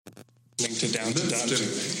Link to down to down.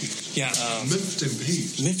 Yeah. Miffed and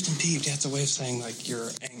peeved. Miffed and peeved. Yeah, it's a way of saying like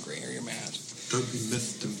you're angry or you're mad. Don't be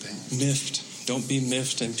miffed and peeved. Miffed. Don't be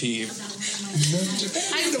miffed and peeved.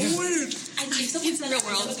 I know word. It's a real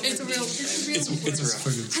world. It's a real.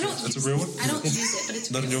 It's a real one? I don't use it, but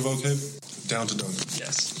it's Not in your vocab? Down to dunk.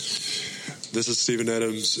 Yes. This is Stephen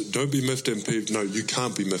Adams. Don't be miffed and peeved. No, you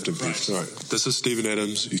can't be miffed and peeved. Sorry. This is Stephen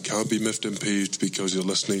Adams. You can't be miffed and peeved because you're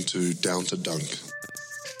listening to Down to Dunk.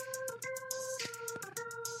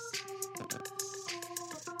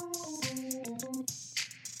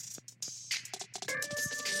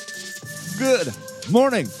 Good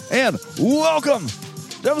morning and welcome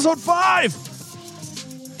to episode 5.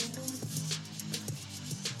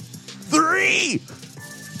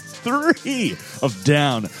 3 of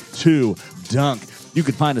Down to Dunk. You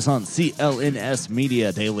can find us on CLNS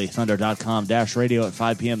Media, dailythunder.com, -radio at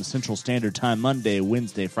 5 p.m. Central Standard Time, Monday,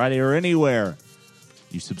 Wednesday, Friday, or anywhere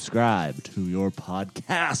you subscribe to your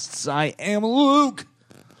podcasts. I am Luke,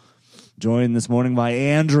 joined this morning by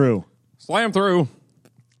Andrew. Slam through.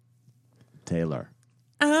 Taylor.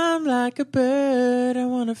 I'm like a bird, I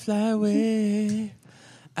want to fly away.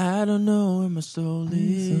 I don't know where my soul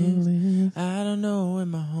is. I don't know where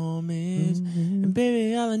my home is. And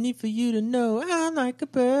baby, all I need for you to know, I'm like a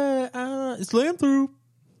bird. Slam through.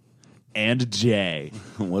 And Jay.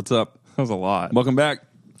 What's up? That was a lot. Welcome back.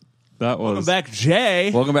 Welcome back,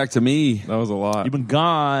 Jay. Welcome back to me. That was a lot. You've been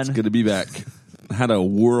gone. It's good to be back. Had a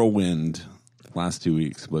whirlwind last 2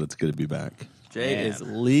 weeks, but it's good to be back. Jay is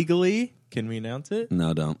legally. Can we announce it?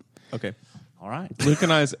 No, don't. Okay. All right. Luke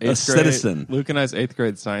and I's eighth citizen. Luke and I's 8th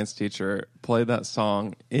grade science teacher played that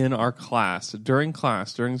song in our class during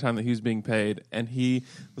the time that he was being paid, and he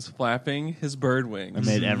was flapping his bird wings. I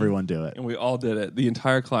made everyone do it. And we all did it. The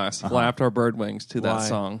entire class flapped our bird wings to that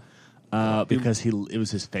song. Because it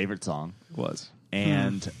was his favorite song. It was.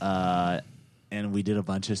 And we did a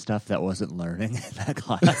bunch of stuff that wasn't learning in that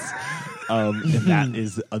class. And that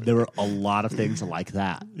is, there were a lot of things like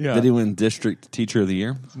that. Yeah. Did he win District Teacher of the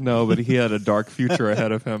Year? No, but he had a dark future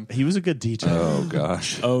ahead of him. He was a good teacher. Oh,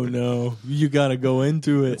 gosh. Oh, no. You got to go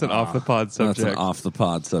into it. It's an off-the-pod subject. That's an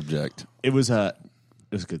off-the-pod subject. It was a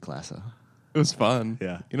good class, though. It was fun.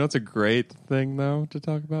 Yeah. You know, it's a great thing, though, to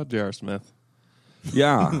talk about? J.R. Smith.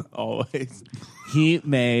 Yeah. Always. He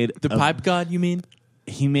made... The pipe god, you mean?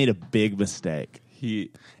 He made a big mistake.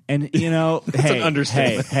 And, an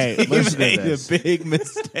understatement. Hey, He listen to made this. a big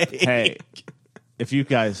mistake. Hey, if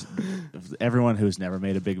everyone who's never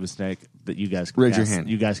made a big mistake, that you guys can Raise your cast, hand.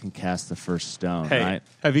 You guys can cast the first stone, Hey, right?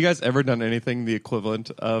 have you guys ever done anything the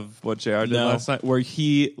equivalent of what JR did No. last night, where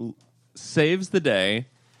he saves the day,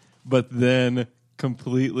 but then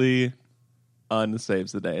completely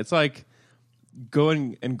unsaves the day? It's like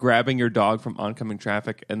going and grabbing your dog from oncoming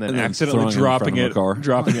traffic and then accidentally dropping it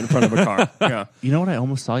in front of a car. Yeah. You know what I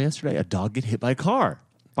almost saw yesterday? A dog get hit by a car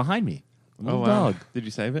behind me. A little dog. Did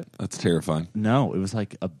you save it? That's terrifying. No, it was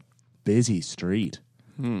like a busy street.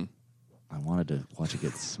 I wanted to watch it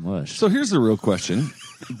get smushed. So here's the real question.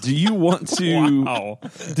 Do you want to... Wow.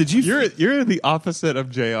 Did you... You're the opposite of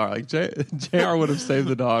JR. Like JR would have saved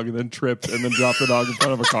the dog and then tripped and then dropped the dog in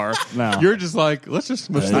front of a car. No. You're just like, let's just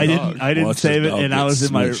smush the I dog. didn't Watch save the it, dog and I get was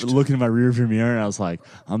smushed. looking in my rearview mirror, and I was like,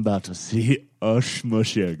 I'm about to see a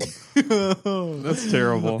smushing. That's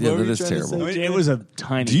terrible. Yeah, that is terrible. It was a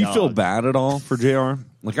tiny Do you dog. feel bad at all for JR?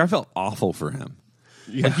 Like, I felt awful for him.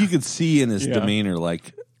 Yeah. Like, you could see in his Yeah. demeanor,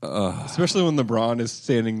 like... Especially when LeBron is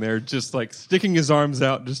standing there just like sticking his arms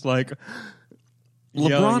out, just like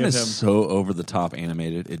yelling LeBron at is him. so over the top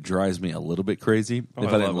animated. It drives me a little bit crazy if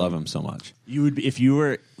I didn't love him so much. You would, if you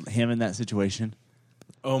were him in that situation.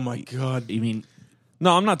 Oh, my God. You mean,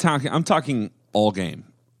 No, I'm not talking. I'm talking all game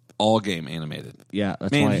animated. yeah,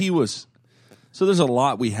 that's Man, why he was. So there's a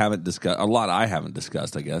lot we haven't discussed. A lot I haven't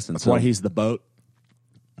discussed, I guess. And that's so why he's the boat.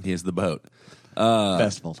 he is the boat.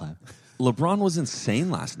 Best of all time. LeBron was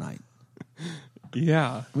insane last night. Yeah.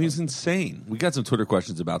 I mean, he was insane. We got some Twitter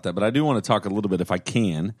questions about that, but I do want to talk a little bit, if I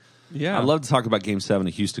can. Yeah. I'd love to talk about Game 7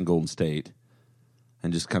 of Houston Golden State,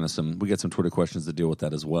 and just kind of we got some Twitter questions to deal with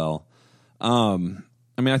that as well. I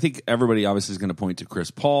mean, I think everybody obviously is going to point to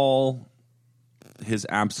Chris Paul, his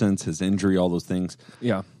absence, his injury, all those things.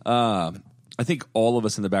 Yeah. I think all of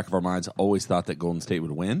us in the back of our minds always thought that Golden State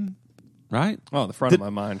would win, right? Oh, the front of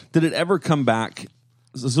my mind. Did it ever come back?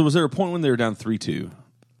 So was there a point when they were down 3-2,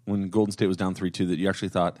 when Golden State was down 3-2, that you actually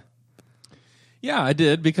thought... Yeah, I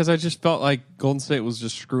did, because I just felt like Golden State was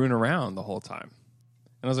just screwing around the whole time.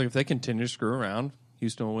 And I was like, if they continue to screw around,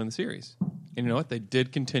 Houston will win the series. And you know what? They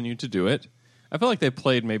did continue to do it. I felt like they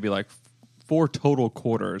played maybe like 4 total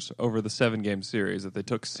quarters over the 7-game series that they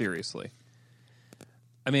took seriously.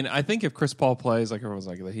 I mean, I think if Chris Paul plays, like everyone's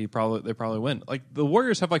like, they probably win. Like the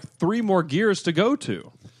Warriors have like 3 more gears to go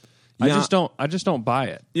to. Yeah. I just don't buy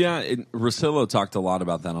it. Yeah, Russillo talked a lot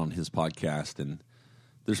about that on his podcast, and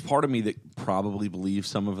there's part of me that probably believes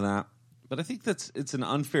some of that. But I think it's an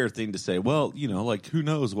unfair thing to say, well, like who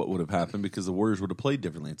knows what would have happened because the Warriors would have played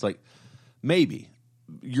differently. It's like maybe.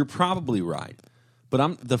 You're probably right.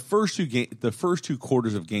 But the first 2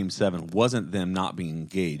 quarters of Game 7 wasn't them not being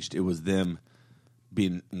engaged. It was them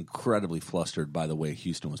being incredibly flustered by the way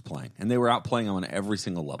Houston was playing. And they were outplaying them on every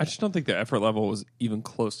single level. I just don't think the effort level was even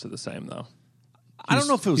close to the same, though. I don't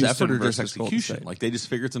know if it was Houston effort or just versus Golden execution. State. Like they just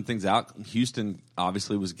figured some things out. Houston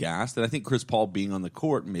obviously was gassed, and I think Chris Paul being on the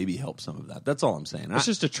court maybe helped some of that. That's all I'm saying. It's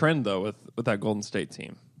just a trend, though, with that Golden State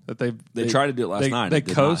team. That they tried to do it last night. They It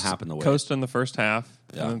did not happen the way. coast in the first half,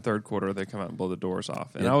 Yeah. and then third quarter they come out and blow the doors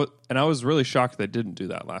off. And Yeah. I was really shocked they didn't do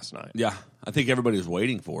that last night. Yeah, I think everybody was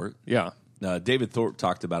waiting for it. Yeah. David Thorpe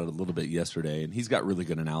talked about it a little bit yesterday, and he's got really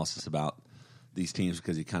good analysis about these teams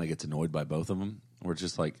because he kind of gets annoyed by both of them. Where it's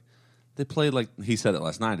just like they played like he said it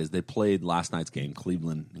last night. Is they played last night's game,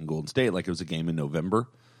 Cleveland and Golden State, like it was a game in November,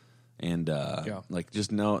 and like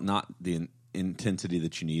just not the intensity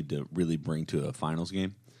that you need to really bring to a finals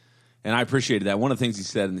game. And I appreciated that. One of the things he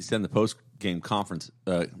said, and he said in the post game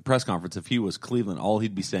press conference, if he was Cleveland, all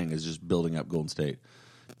he'd be saying is just building up Golden State.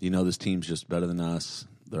 This team's just better than us.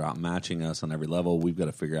 They're outmatching us on every level. We've got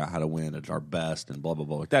to figure out how to win at our best and blah, blah,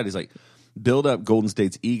 blah like that. He's like, build up Golden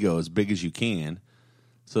State's ego as big as you can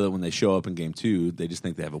so that when they show up in Game 2, they just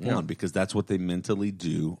think they haven't won because that's what they mentally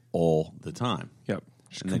do all the time. Yep.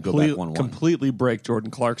 And then go back 1-1. Completely break Jordan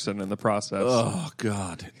Clarkson in the process. Oh,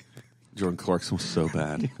 God. Jordan Clarkson was so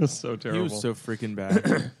bad. He was so terrible. He was so freaking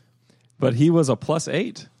bad. But he was a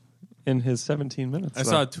 +8 in his 17 minutes. I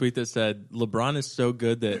saw a tweet that said LeBron is so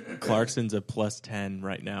good that Clarkson's a +10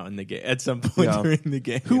 right now in the game. At some point during the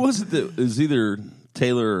game, Who was it that was either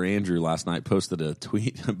Taylor or Andrew last night posted a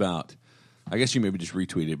tweet about? I guess you maybe just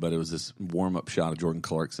retweeted, but it was this warm-up shot of Jordan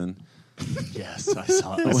Clarkson Yes, I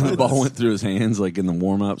saw it. when the ball went through his hands, like in the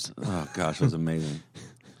warm-ups. Oh gosh, it was amazing.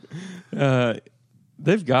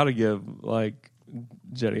 They've got to give like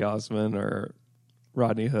Jetty Osman or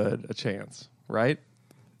Rodney Hood a chance, right?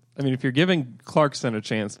 I mean, if you're giving Clarkson a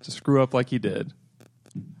chance to screw up like he did,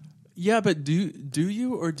 yeah, but do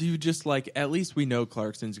you, or do you just like at least we know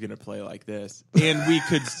Clarkson's going to play like this, and we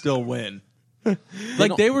could still win?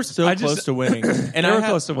 Like they were so close to winning, and they were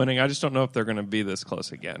close to winning. I just don't know if they're going to be this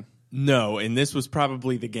close again. No, and this was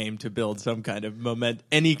probably the game to build some kind of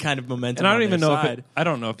any kind of momentum. And I don't on even their know side. I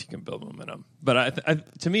don't know if you can build momentum,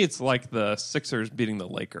 but to me, it's like the Sixers beating the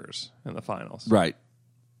Lakers in the finals, Right.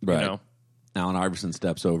 You know, Allen Iverson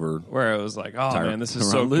steps over. where it was like, oh man, this is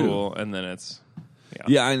Tyronn so Lue. cool, and then it's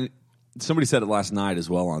Yeah, and somebody said it last night as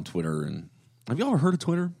well on Twitter. And have you ever heard of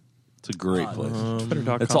Twitter? It's a great place.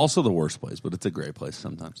 Twitter.com. It's also the worst place, but it's a great place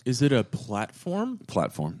sometimes. Is it a platform?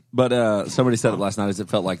 Platform. But somebody said it last night. Is it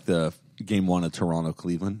felt like the game 1 of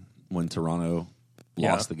Toronto-Cleveland when Toronto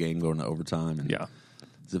lost the game going to overtime. And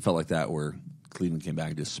it felt like that where Cleveland came back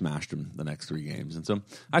and just smashed them the next 3 games. And so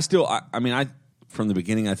I mean, from the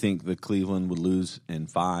beginning, I think that Cleveland would lose in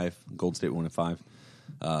 5. Golden State would win in 5.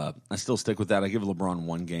 I still stick with that. I give LeBron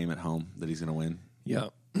 1 game at home that he's going to win. Yeah.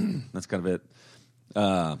 That's kind of it.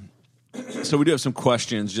 So we do have some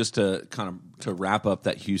questions just to kind of to wrap up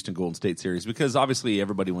that Houston Golden State series, because obviously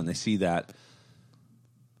everybody, when they see that,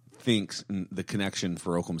 thinks the connection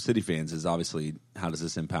for Oklahoma City fans is obviously how does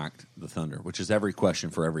this impact the Thunder, which is every question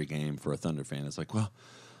for every game for a Thunder fan. It's like, well,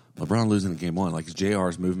 LeBron losing in game 1, like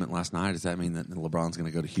JR's movement last night, does that mean that LeBron's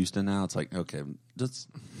going to go to Houston now? It's like, okay, just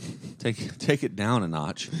take it down a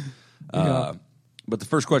notch. But the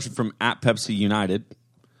first question from @Pepsi United.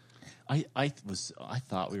 I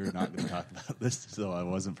thought we were not going to talk about this, so I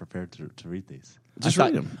wasn't prepared to read these. Just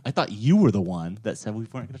read them. I thought you were the one that said we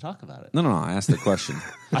weren't going to talk about it. No, I asked the question.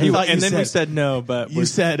 We said no, but you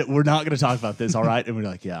said we're not going to talk about this, all right? And we're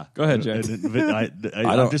like, yeah. Go ahead, Jay.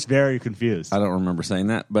 I'm just very confused. I don't remember saying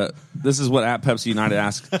that, but this is what @Pepsi United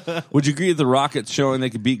asks. Would you agree that the Rockets showing they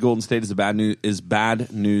could beat Golden State is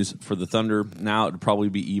bad news for the Thunder? Now it would probably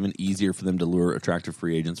be even easier for them to lure attractive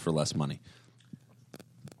free agents for less money.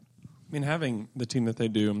 I mean, having the team that they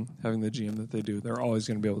do, having the GM that they do, they're always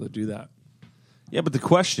going to be able to do that. Yeah, but the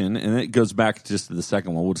question, and it goes back just to the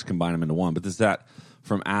second one, we'll just combine them into one, but this is that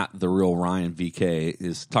from @TheRealRyanVK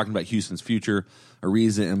is talking about Houston's future.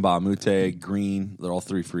 Ariza, Mbamute, Green, they're all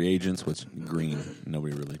 3 free agents, which Green,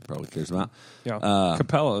 nobody really probably cares about. Yeah,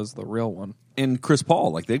 Capella is the real one. And Chris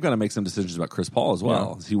Paul, like they've got to make some decisions about Chris Paul as well.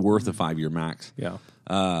 Yeah. Is he worth a 5-year max? Yeah.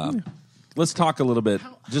 let's talk a little bit,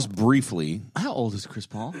 just briefly. How old is Chris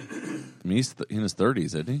Paul? I mean, he's in his 30s,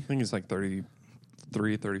 isn't he? I think he's like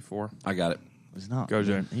 33, 34. I got it. He's not. Go,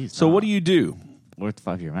 Jay. He's not. What do you do? What's the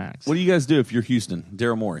 5-year max? What do you guys do if you're Houston?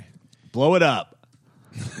 Daryl Morey. Blow it up.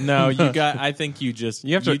 No, I think you just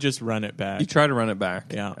run it back. You try to run it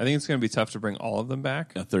back. Yeah. I think it's going to be tough to bring all of them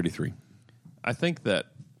back. 33. I think that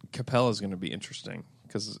Capella is going to be interesting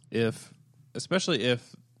because especially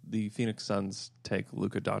if the Phoenix Suns take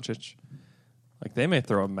Luka Doncic, like they may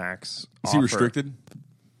throw a max. Is he offer. restricted?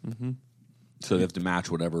 Mm-hmm. So they have to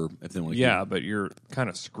match whatever if they want to. Yeah, but you're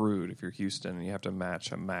kind of screwed if you're Houston and you have to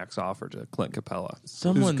match a max offer to Clint Capella.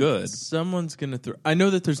 Someone who's good. Someone's going to throw. I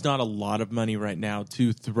know that there's not a lot of money right now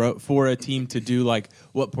to throw for a team to do like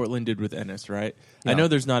what Portland did with Ennis, right? Yeah. I know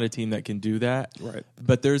there's not a team that can do that, Right.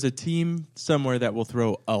 But there's a team somewhere that will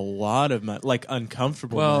throw a lot of money, like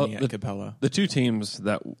uncomfortable money at Capella. The two teams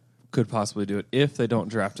that could possibly do it if they don't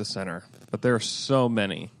draft a center, but there are so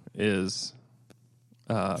many, is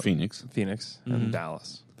Phoenix. and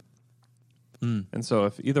Dallas. And so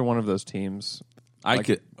if either one of those teams, I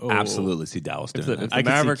could absolutely see Dallas doing if that. the I could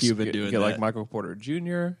see Mavericks Cuban get, doing get like that. Michael Porter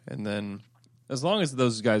Jr. and then as long as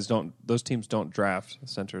those teams don't draft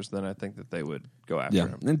centers, then I think that they would go after Yeah,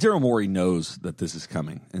 him. and Daryl Morey knows that this is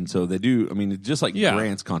coming, and so they do. I mean, just like Yeah,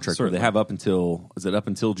 Grant's contract, where certainly. they have up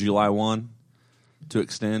until July 1 to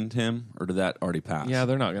extend him, or did that already pass? Yeah,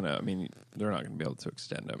 they're not gonna be able to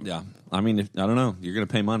extend him. yeah. I mean, I don't know. You're going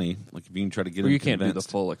to pay money, like if you can try to get Well, him you can't do the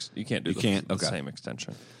convinced. full. You can't do the Okay. same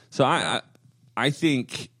extension. So I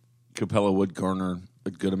think Capella would garner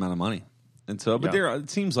a good amount of money, and so but Yeah. it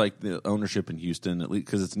seems like the ownership in Houston, at least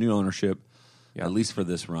because it's new ownership, Yeah. at least for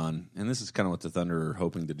this run, and this is kind of what the Thunder are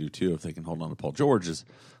hoping to do too. If they can hold on to Paul George, is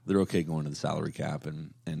they're okay going to the salary cap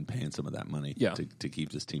and paying some of that money to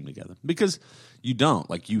keep this team together, because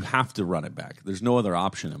you have to run it back. There's no other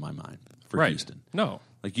option in my mind for Right. Houston. No.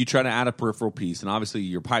 Like you try to add a peripheral piece, and obviously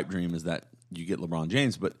your pipe dream is that you get LeBron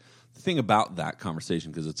James. But the thing about that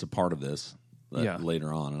conversation, because it's a part of this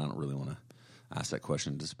later on, and I don't really want to ask that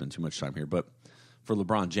question to spend too much time here, but for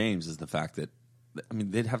LeBron James is the fact that, I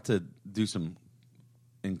mean, they'd have to do some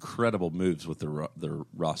incredible moves with their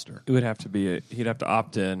roster. It would have to be he'd have to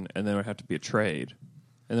opt in, and then it would have to be a trade.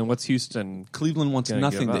 And then what's Houston? Cleveland wants Gonna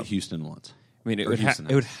nothing give that up. Houston wants. I mean, it Or would Houston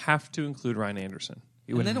it would has. have to include Ryan Anderson.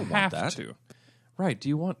 It And would they don't want have that. to. Right? Do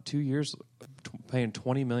you want 2 years paying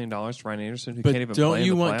 $20 million to Ryan Anderson who But can't even don't play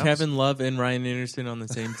you in the want playoffs? Kevin Love and Ryan Anderson on the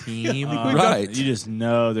same team? Right. You just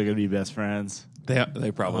know they're going to be best friends.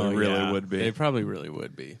 They probably really would be. They probably really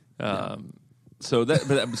would be. So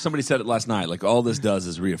but somebody said it last night. Like, all this does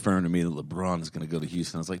is reaffirm to me that LeBron is going to go to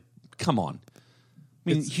Houston. I was like, come on.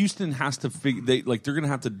 I mean, Houston has to figure. They're going to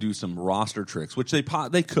have to do some roster tricks, which they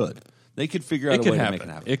could. They could figure out It a could way happen. to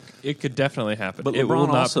make it happen. It could definitely happen. But it will LeBron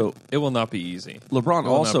not, also- it will not be easy. LeBron It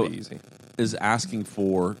will also not be easy. is asking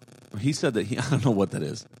for. He said that I don't know what that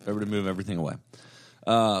is. Ever to move everything away.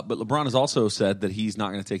 But LeBron has also said that he's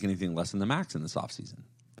not going to take anything less than the max in this offseason.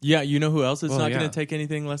 Yeah, you know who else is Well, not yeah. going to take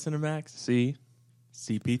anything less than a max?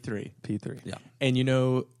 CP3. P3. Yeah. And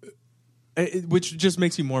which just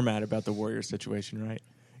makes you more mad about the Warriors situation, right?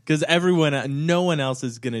 Because no one else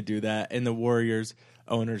is going to do that, and the Warriors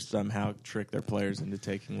owners somehow trick their players into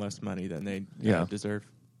taking less money than they deserve.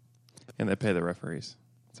 And they pay the referees.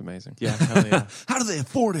 It's amazing. Yeah, hell yeah. How do they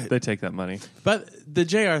afford it? They take that money. But the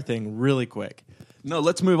JR thing, really quick. No,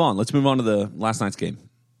 let's move on. Let's move on to the last night's game.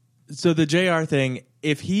 So the JR thing,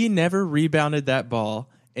 if he never rebounded that ball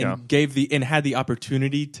and had the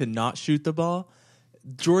opportunity to not shoot the ball,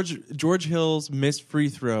 George Hill's missed free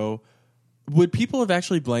throw, would people have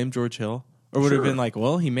actually blamed George Hill? Or would it have been like,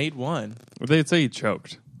 well, he made one. Well, they'd say he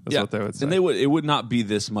choked. That's what they would say. And it would not be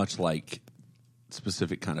this much like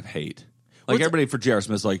specific kind of hate. Like everybody for J.R.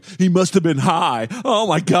 Smith's like, he must have been high. Oh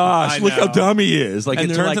my gosh, I look how know. dumb he is. Like,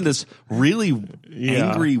 And it they're turns like- into this really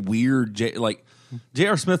angry, weird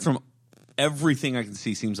J.R. Smith, from everything I can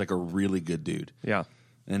see, seems like a really good dude. Yeah.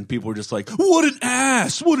 And people were just like, what an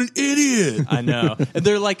ass, what an idiot. I know. And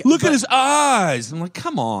they're like, Look at his eyes. I'm like,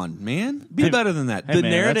 come on, man. Be better than that. The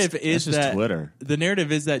man, narrative that's is just that Twitter. The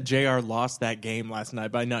narrative is that JR lost that game last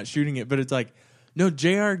night by not shooting it, but it's like, no,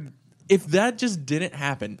 JR. If that just didn't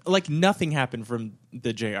happen, like nothing happened from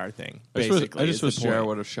the JR thing. Basically, I just is wish the JR point.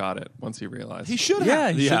 would have shot it once he realized. He should have.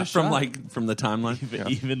 Yeah, he should have from shot from the timeline.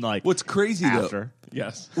 Even like What's crazy though? after.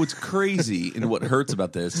 Yes. What's crazy and what hurts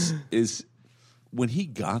about this is when he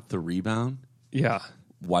got the rebound, Yeah.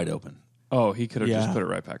 wide open. Oh, he could have just Yeah. put it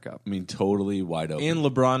right back up. I mean, totally wide open. And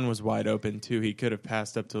LeBron was wide open too. He could have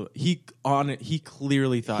passed up to he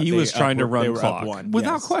clearly thought He they was trying to run they were clock. up one.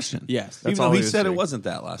 Without Yes. question. Yes. Even all though he he was said it doing. wasn't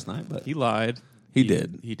that last night. But He lied. He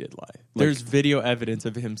did. He did lie. There's video evidence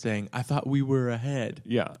of him saying, "I thought we were ahead."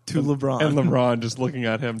 Yeah. To LeBron. And LeBron just looking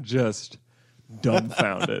at him, just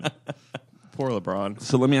dumbfounded. Poor LeBron.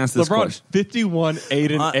 So let me ask this LeBron, question. 51,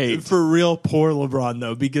 8, and 8. For real, poor LeBron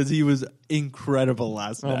though, because he was incredible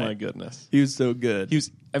last night. Oh my goodness. He was so good.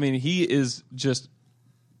 He is just.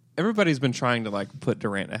 Everybody's been trying to like put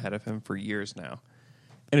Durant ahead of him for years now,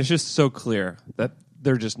 and it's just so clear that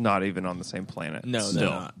they're just not even on the same planet. No, still. they're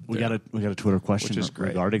not. We got a Twitter question Which is great.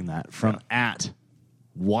 regarding that from at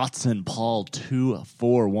Watson Paul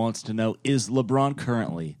 24 wants to know, is LeBron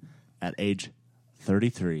currently at age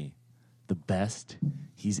 33 the best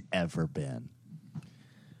he's ever been?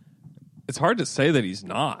 It's hard to say that he's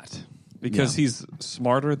not because he's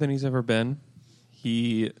smarter than he's ever been.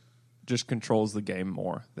 He just controls the game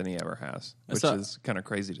more than he ever has, which is kind of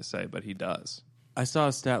crazy to say, but he does. I saw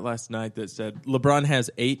a stat last night that said LeBron has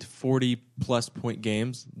 8 40-plus point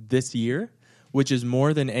games this year, which is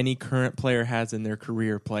more than any current player has in their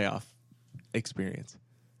career playoff experience.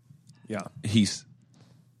 Yeah. He's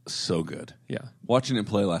so good. Yeah. Watching him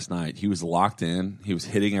play last night, he was locked in. He was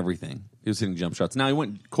hitting everything. He was hitting jump shots. Now, he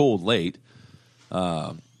went cold late.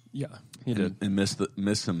 Yeah, he did. And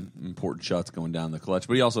missed some important shots going down the clutch.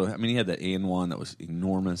 But he also, he had that and-one that was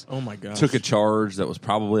enormous. Oh, my gosh. Took a charge that was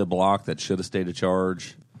probably a block that should have stayed a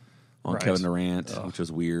charge on Right. Kevin Durant, which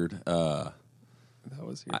was weird. That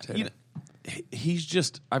was irritating. He's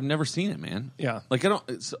just, I've never seen it, man. Yeah. Like,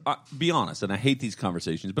 be honest, and I hate these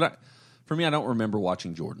conversations, but for me, I don't remember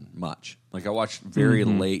watching Jordan much. Like, I watched very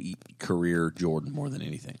late career Jordan more than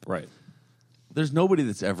anything. Right. There's nobody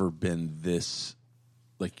that's ever been this,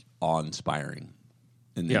 like, awe-inspiring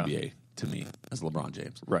in the NBA to me as LeBron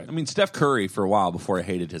James. Right. I mean, Steph Curry, for a while before I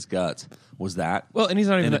hated his guts, was that. Well, and he's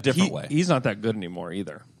not even in a different way. He's not that good anymore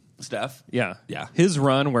either. Steph? Yeah. Yeah. His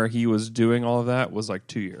run where he was doing all of that was like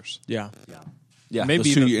 2 years. Yeah. Yeah, Maybe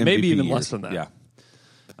those 2 even- maybe MVP even years. less than that.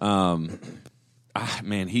 Yeah.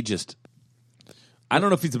 Man, he just. I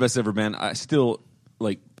don't know if he's the best ever been. I still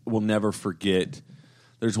will never forget.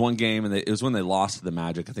 There's one game, and it was when they lost to the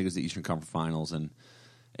Magic. I think it was the Eastern Conference Finals,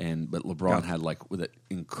 but LeBron had with an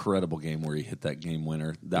incredible game where he hit that game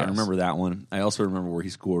winner. I remember that one. I also remember where he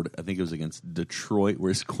scored. I think it was against Detroit,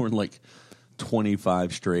 where he scored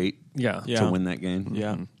 25 straight. To win that game.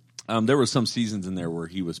 Yeah. There were some seasons in there where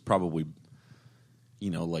he was probably,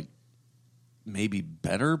 maybe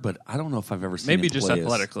better, but I don't know if I've ever seen Maybe him just play as-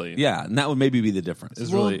 athletically. Yeah, and that would maybe be the difference.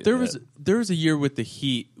 There was a year with the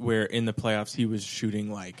Heat where in the playoffs he was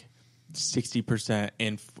shooting 60%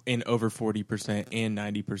 and over 40% and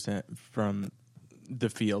 90% from the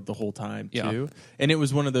field the whole time too. And it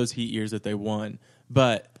was one of those Heat years that they won.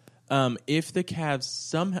 But if the Cavs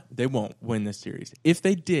somehow, they won't win this series. If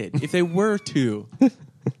they did, if they were to,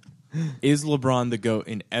 is LeBron the GOAT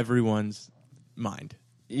in everyone's mind?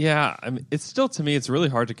 Yeah, it's still, to me, it's really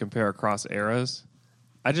hard to compare across eras.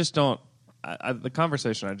 I just don't. The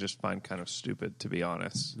conversation I just find kind of stupid, to be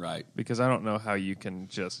honest. Right. Because I don't know how you can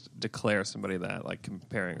just declare somebody that,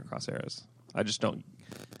 comparing across eras. I just don't.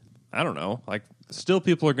 I don't know. Still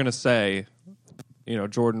people are going to say,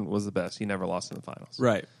 Jordan was the best. He never lost in the finals.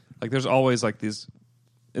 Right. There's always these.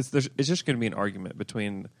 It's just going to be an argument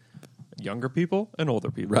between younger people and older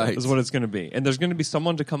people. Right. Is what it's going to be. And there's going to be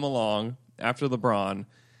someone to come along after LeBron,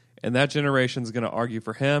 and that generation's going to argue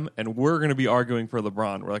for him, and we're going to be arguing for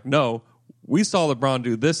LeBron. We're like, no, we saw LeBron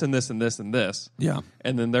do this and this and this and this. Yeah.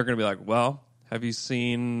 And then they're going to be like, well, have you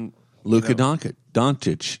seen Luka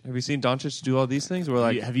Doncic. Have you seen Doncic do all these things? We're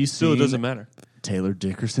like, Have you still, it seen doesn't matter. Taylor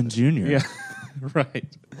Dickerson Jr.? Yeah, right.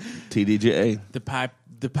 TDJ. The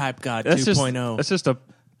pipe god That's 2.0. That's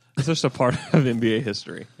just a part of NBA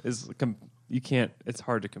history. You can't. It's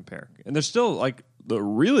hard to compare. And there's still the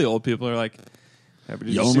really old people are like, did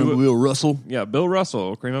you Y'all see remember Will Russell? Yeah, Bill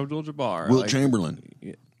Russell, Kareem Abdul-Jabbar, Wilt Chamberlain.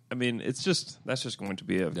 It's just going to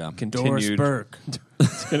be a Doris continued. Burke.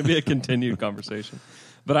 It's going to be a continued conversation.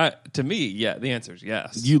 But to me, the answer is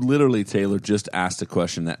yes. You literally, Taylor, just asked a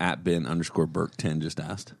question that @Ben_Burke10 just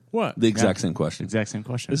asked. What? The exact same question. Exact same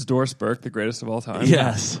question. Is Doris Burke the greatest of all time?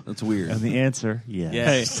 Yes. That's weird. And the answer, yes.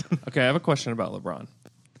 Yes. Hey, okay, I have a question about LeBron.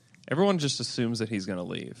 Everyone just assumes that he's going to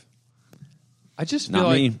leave. I just feel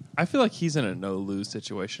Not me. I feel like he's in a no-lose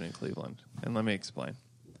situation in Cleveland, and let me explain.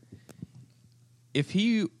 If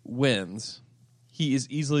he wins, he is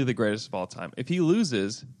easily the greatest of all time. If he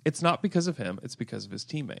loses, it's not because of him; it's because of his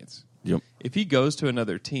teammates. Yep. If he goes to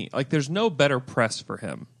another team, there's no better press for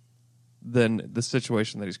him than the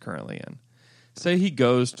situation that he's currently in. Say he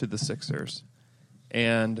goes to the Sixers,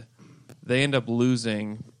 and they end up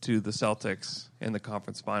losing to the Celtics in the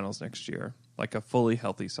conference finals next year, a fully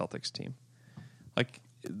healthy Celtics team.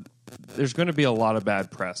 there's going to be a lot of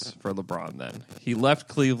bad press for LeBron then. He left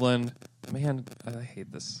Cleveland. Man, I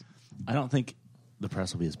hate this. I don't think the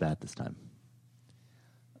press will be as bad this time.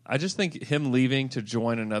 I just think him leaving to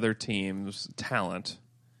join another team's talent,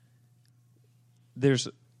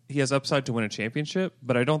 he has upside to win a championship,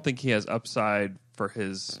 but I don't think he has upside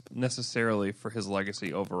necessarily for his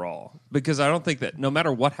legacy overall. Because I don't think that no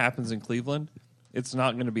matter what happens in Cleveland, it's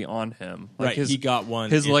not going to be on him. Like Right, he got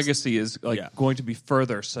one. His legacy is Yeah. going to be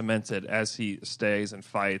further cemented as he stays and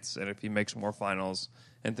fights, and if he makes more finals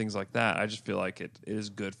and things like that. I just feel like it is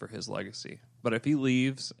good for his legacy. But if he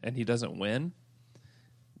leaves and he doesn't win,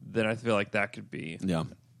 then I feel like that could be... Yeah.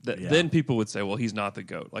 Then people would say, well, he's not the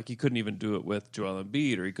GOAT. Like, he couldn't even do it with Joel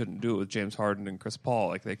Embiid, or he couldn't do it with James Harden and Chris Paul.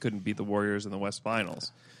 Like, they couldn't beat the Warriors in the West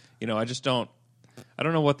Finals. I just don't... I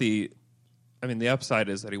don't know what the upside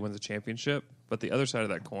is that he wins a championship, but the other side of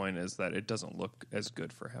that coin is that it doesn't look as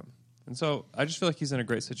good for him. And so I just feel like he's in a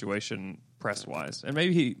great situation press-wise. And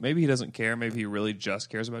maybe he doesn't care. Maybe he really just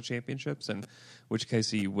cares about championships, in which case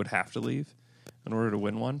he would have to leave in order to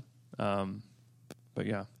win one. But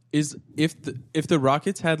yeah. If the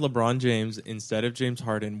Rockets had LeBron James instead of James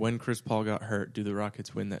Harden when Chris Paul got hurt, do the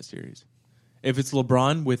Rockets win that series? If it's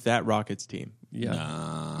LeBron with that Rockets team,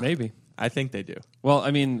 Maybe. I think they do. Well,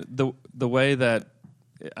 I mean, the way that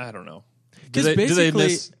I don't know. Do 'Cause they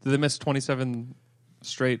basically- miss 27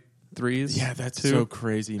 straight threes? Yeah, that's too? so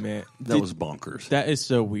crazy, man. That was bonkers. That is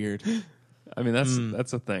so weird. I mean,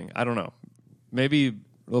 that's a thing. I don't know. Maybe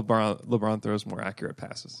LeBron throws more accurate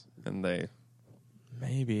passes, and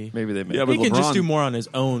Maybe they make. Yeah, he but can just LeBron- do more on his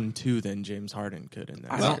own too than James Harden could in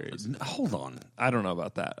that series. Hold on. I don't know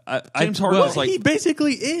about that. James Harden was Well, he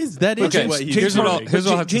basically is. That is Okay, what he's James doing. Harden- here's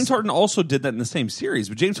what I'll have to James say. Harden also did that in the same series,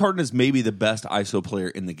 but James Harden is maybe the best ISO player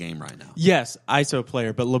in the game right now. Yes, ISO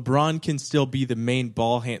player, but LeBron can still be the main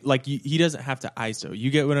ball hand. Like he doesn't have to ISO. You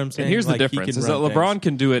get what I'm saying? And here's Like, the he difference: can is that run LeBron things.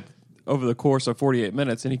 can do it over the course of 48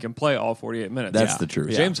 minutes, and he can play all 48 minutes. That's the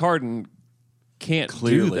truth. James Harden can't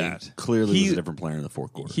Clearly, do that. Clearly, He- was a different player in the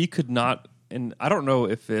fourth quarter. He could not, and I don't know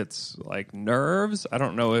if it's like nerves. I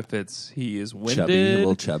don't know if he is winded, Chubby, a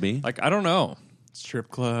little chubby. Like I don't know, strip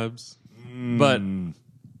clubs. but can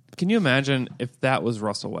you imagine if that was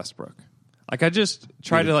Russell Westbrook? Like I just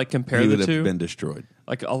try to like compare he the would two. have been destroyed.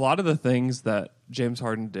 Like a lot of the things that James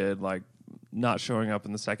Harden did, like not showing up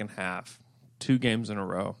in the second half, 2 games in a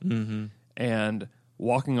row, and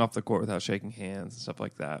walking off the court without shaking hands and stuff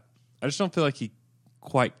like that. I just don't feel like he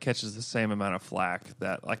quite catches the same amount of flack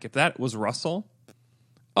that, like, if that was Russell,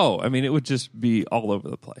 it would just be all over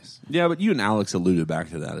the place. Yeah, but you and Alex alluded back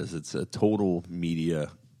to that as it's a total media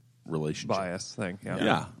relationship. Bias thing.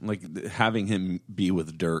 Yeah, like having him be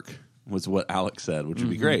with Dirk was what Alex said, which would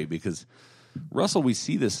be great because Russell, we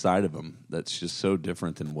see this side of him that's just so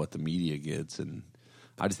different than what the media gets, and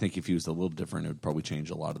I just think if he was a little different, it would probably change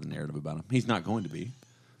a lot of the narrative about him. He's not going to be,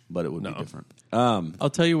 but it would be different. I'll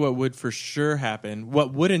tell you what would for sure happen.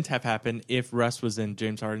 What wouldn't have happened if Russ was in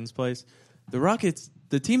James Harden's place? The Rockets,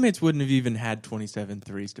 the teammates wouldn't have even had 27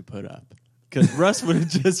 threes to put up because Russ would have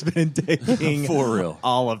just been taking For real.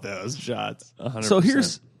 all of those shots.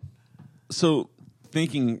 100%. So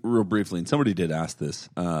thinking real briefly, and somebody did ask this,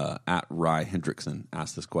 at Rye Hendrickson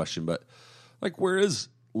asked this question, but like, where is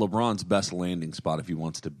LeBron's best landing spot if he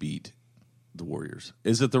wants to beat the Warriors?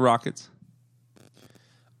 Is it the Rockets?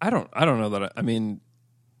 I don't know that. I mean,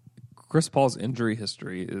 Chris Paul's injury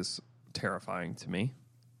history is terrifying to me.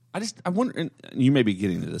 I wonder, and you may be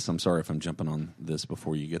getting to this. I'm sorry if I'm jumping on this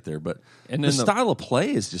before you get there, but And the then style of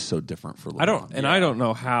play is just so different for LeBron. I don't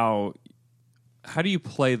know how do you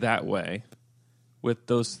play that way with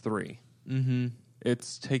those 3? Mm-hmm.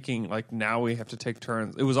 It's taking, like, now we have to take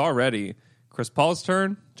turns. It was already Chris Paul's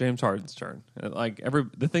turn, James Harden's turn. Like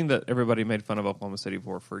the thing that everybody made fun of Oklahoma City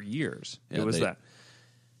for years. Yeah, it was that.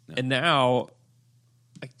 Yeah. And now,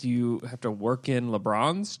 like, do you have to work in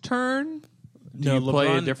LeBron's turn? Do you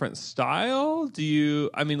play a different style? What do you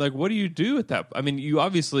do at that? I mean, you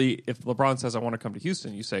obviously, if LeBron says, I want to come to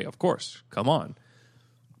Houston, you say, of course, come on.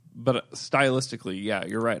 But stylistically, yeah,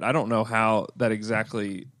 you're right. I don't know how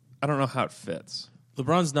it fits.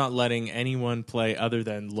 LeBron's not letting anyone play other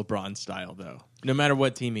than LeBron style, though. No matter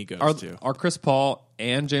what team he goes to. Are Chris Paul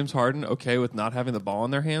and James Harden okay with not having the ball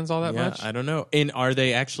in their hands all that much? I don't know. And are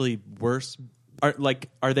they actually worse?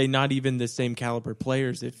 Are they not even the same caliber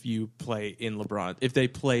players if you play in LeBron? If they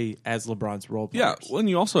play as LeBron's role players? Yeah, well, and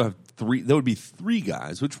you also have 3. There would be 3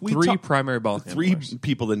 guys, which we Three primary ball 3 handlers.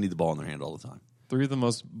 people that need the ball in their hand all the time. 3 of the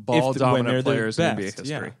most when they're ball-dominant their players in NBA best,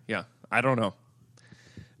 history. Yeah, I don't know.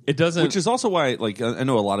 It doesn't... Which is also why, like, I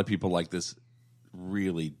know a lot of people like this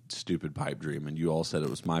really stupid pipe dream, and you all said it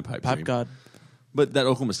was my pipe dream. God. But that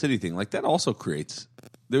Oklahoma City thing, like that also creates,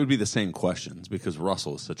 there would be the same questions because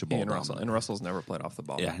Russell is such a ball dominant. And Russell's never played off the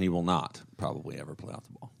ball. Yeah, and he will not probably ever play off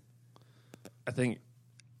the ball. I think.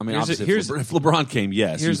 I mean, obviously, if LeBron came,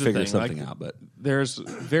 yes, you figure something like, out. But there's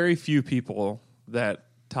very few people that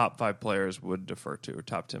top 5 players would defer to, or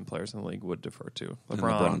top 10 players in the league would defer to.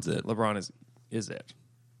 LeBron's it. LeBron is it.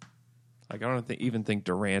 Like I don't even think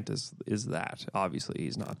Durant is that. Obviously,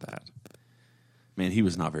 he's not that. Man, he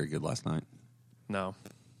was not very good last night. No,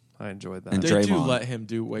 I enjoyed that. And They Draymond, do let him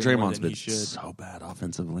do way more Draymond's than been he should. so bad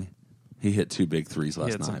offensively. He hit 2 big threes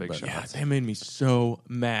last had some night. big But shots. Yeah, they made me so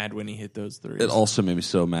mad when he hit those threes. it also made me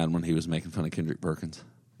so mad when he was making fun of Kendrick Perkins.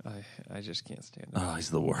 I just can't stand it. Oh, he's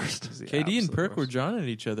the worst. He's the KD and absolute Perk were worst. jawing at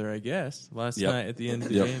each other, I guess, last Yep. night at the end of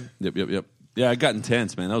the Yep. game. Yep. Yeah, it got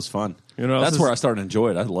intense, man. That was fun. You know what That's else where is- I started to enjoy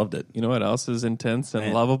it. I loved it. You know what else is intense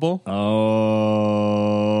and lovable?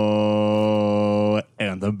 Oh,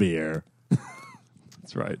 and the beer.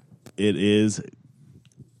 That's right. It is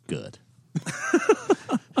good.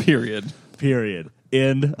 Period. Period.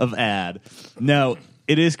 End of ad. No,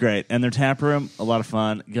 it is great. And their tap room, a lot of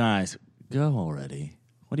fun. Guys, go already.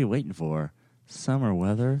 What are you waiting for? Summer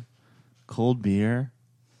weather, cold beer,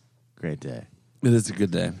 great day. It is a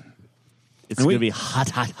good day. It's And going to be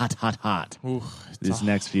hot Ooh, these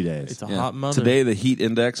next few days. it's a Yeah. hot mother. Today, the heat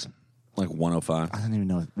index, like 105. I don't even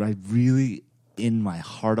know. I really, in my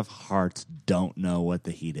heart of hearts, don't know what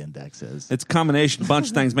the heat index is. It's a combination, a bunch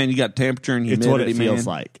of things, man. You got temperature and humidity, It's what it feels man.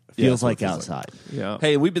 like. Yeah, Feels it's what like it feels outside. Yeah.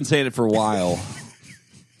 Hey, we've been saying it for a while.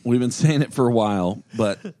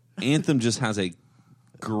 But Anthem just has a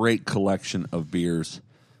great collection of beers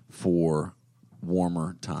for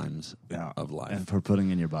warmer times of life. And for putting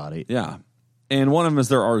in your body. Yeah. And one of them is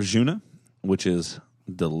their Arjuna, which is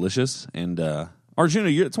delicious. And Arjuna,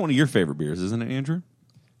 it's one of your favorite beers, isn't it, Andrew?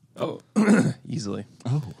 Oh, easily.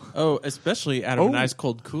 Oh, especially out of an ice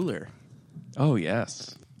cold cooler. Oh,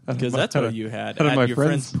 yes. Because that's what you had out of at my your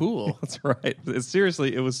friend's pool. That's right.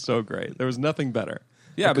 Seriously, it was so great. There was nothing better.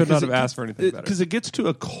 Yeah, I could not because have asked for anything better. Because it gets to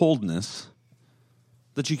a coldness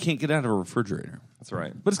that you can't get out of a refrigerator. That's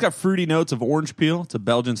right. But it's got fruity notes of orange peel. It's a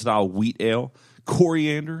Belgian-style wheat ale.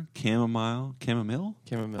 Coriander, chamomile. How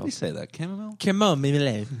do you say that? Chamomile?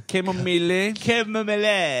 Chamomile. Chamomile.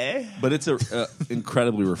 But it's a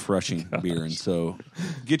incredibly refreshing beer, and so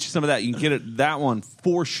get you some of that. You can get it. That one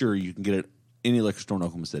for sure. You can get it any liquor store in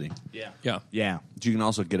Oklahoma City. Yeah. Yeah. But you can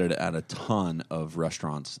also get it at a ton of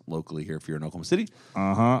restaurants locally here if you're in Oklahoma City.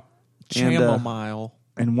 Uh-huh. Chamomile.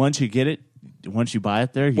 And once you get it, once you buy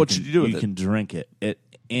it there, you What can, should you do with you it? can drink it at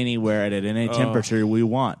anywhere at any temperature we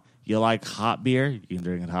want. You like hot beer, you can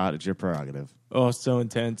drink it hot. It's your prerogative. Oh, so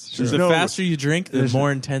intense. Sure. The No, faster you drink, the there's-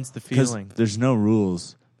 more intense the 'Cause feeling. there's no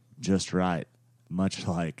rules, just right. Much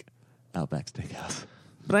like Outback Steakhouse.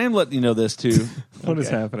 But I am letting you know this, too. What is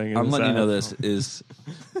happening? I'm letting you know this is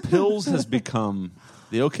Pills has become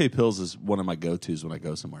the OK Pills is one of my go-tos when I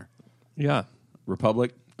go somewhere. Yeah.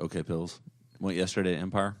 Republic, OK Pills. Went yesterday to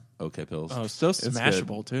Empire, OK Pills. Oh, so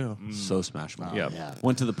smashable, too. So smashable. Yep. Yeah.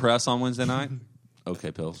 Went to the press on Wednesday night.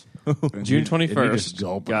 OK Pills. June And you just 21st,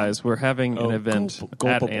 gulp 'em. guys, we're having an event at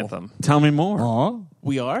gulpable. Anthem. Tell me more. Aw,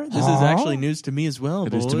 We are? This is actually news to me as well,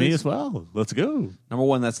 it boys. is to me as well. Let's go. Number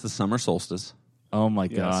one, that's the summer solstice. Oh my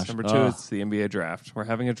Yes. gosh. Number 2, it's the NBA draft. We're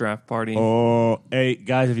having a draft party. Oh, hey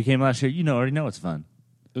guys, if you came last year, already know it's fun.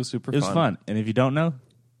 It was super It was fun. And if you don't know,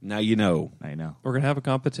 Now you know. now you know. We're going to have a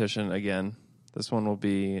competition again. This one will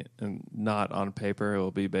be not on paper. It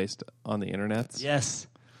will be based on the internet. Yes.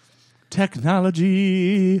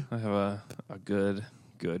 Technology. I have a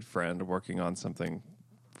good friend working on something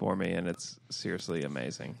for me, and it's seriously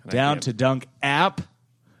amazing. And I Down can't- to Dunk app.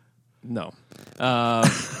 No.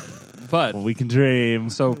 But, Well, we can dream.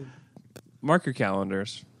 so mark your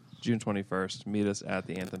calendars. June 21st, meet us at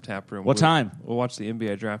the Anthem Tap Room. What time? We'll watch the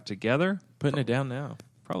NBA draft together. Putting it down now.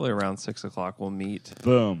 Probably around 6 o'clock we'll meet.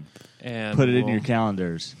 Boom. And Put it in we'll- your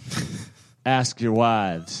calendars. Ask your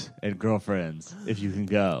wives and girlfriends if you can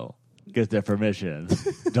go. Get their permission.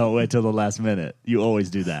 Don't wait till the last minute. You always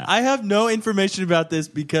do that. I have no information about this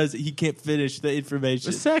because he can't finish the information.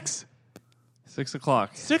 It's 6. 6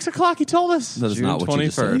 o'clock. 6 o'clock, he told us. That is June not what you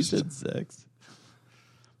just said. 21st. He said 6.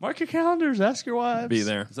 Mark your calendars. Ask your wives. Be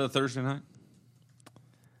there. Is that a Thursday night?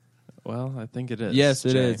 Well, I think it is. Yes,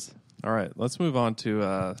 it Jay. is. All right, let's move on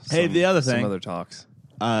to Hey, the other some thing. other talks.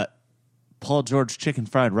 Paul George chicken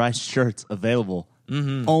fried rice shirts available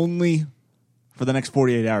only for the next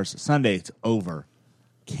 48 hours. Sunday, it's over.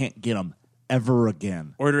 Can't get them ever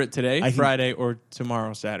again. Order it today, I can- Friday, or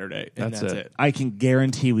tomorrow, Saturday. And That's that's it. it. I can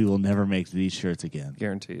guarantee we will never make these shirts again.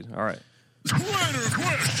 Guaranteed. All right. Twitter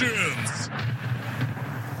questions.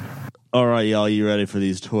 All right, y'all, you ready for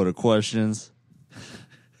these Twitter questions?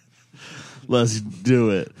 Let's do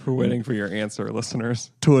it. We're waiting for your answer,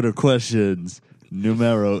 listeners. Twitter questions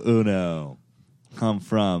numero uno come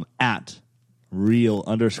from @real_Feezy,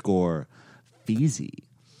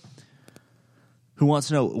 who wants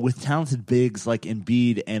to know, with talented bigs like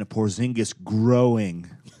Embiid and Porzingis growing,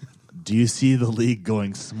 do you see the league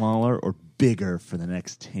going smaller or bigger for the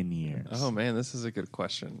next 10 years? Oh, man, this is a good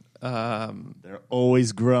question. They're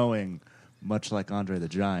always growing, much like Andre the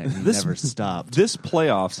Giant. He never stopped. This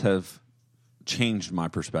playoffs have changed my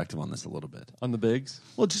perspective on this a little bit. On the bigs?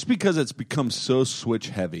 Well, just because it's become so switch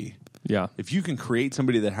heavy. Yeah. If you can create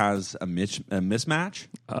somebody that has a mismatch,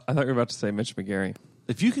 I thought you were about to say Mitch McGarry.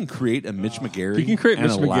 if you can create a Mitch McGarry, You can create and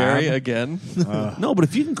Mitch a McGarry lab- again. No, but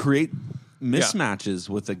if you can create mismatches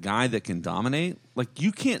with a guy that can dominate, like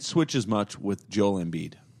you can't switch as much with Joel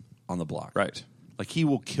Embiid on the block. Right. Like he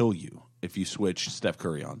will kill you if you switch Steph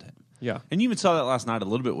Curry onto him. Yeah. And you even saw that last night a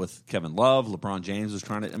little bit with Kevin Love. LeBron James was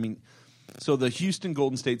trying to, so the Houston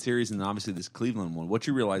Golden State series and then obviously this Cleveland one, what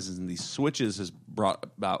you realize is in these switches has brought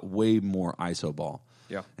about way more ISO ball.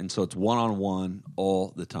 Yeah. And so it's one-on-one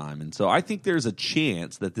all the time. And so I think there's a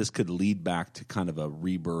chance that this could lead back to kind of a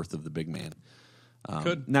rebirth of the big man.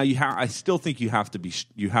 Could. Now I still think you have to be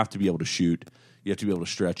able to shoot, you have to be able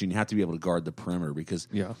to stretch, and you have to be able to guard the perimeter because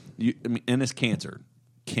Enes Kanter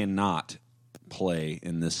cannot play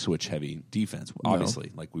in this switch heavy defense.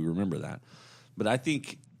 Obviously, like we remember that. But I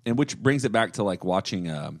think, and which brings it back to like watching.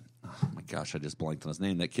 Oh my gosh, I just blanked on his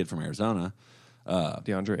name. That kid from Arizona,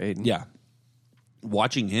 DeAndre Ayton. Yeah,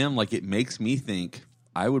 watching him, like it makes me think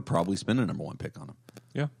I would probably spend a number one pick on him.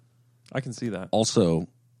 Yeah. I can see that. Also,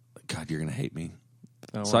 God, you're gonna hate me.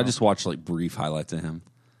 Oh, So I just watched like brief highlights of him.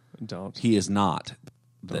 Don't. He is not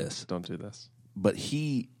this, Don't do this. but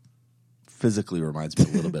he physically reminds me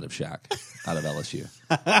a little bit of Shaq out of LSU.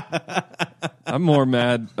 I'm more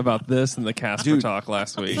mad about this than the Casper Dude, talk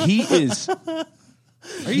last week. He is.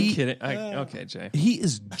 Are you kidding? Okay, Jay. He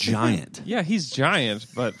is giant. Yeah, he's giant,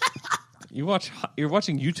 but you're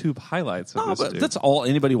watching YouTube highlights of No, this but dude. that's all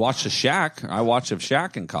anybody watched of Shaq. I watched of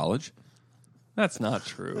Shaq in college. That's not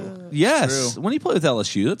true. Yes, when he played with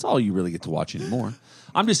LSU, that's all you really get to watch anymore.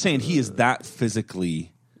 I'm just saying he is that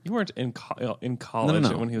physically. You weren't in college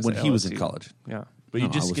No. when he was when at he was in LSU. college. Yeah. But No,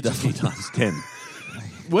 you just I was get to definitely not 10.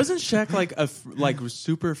 Wasn't Shaq like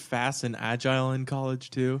super fast and agile in college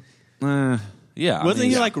too? Yeah, Wasn't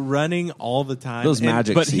he like running all the time? Those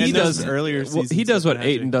magic But he seasons. does earlier. Well, Seasons he does of what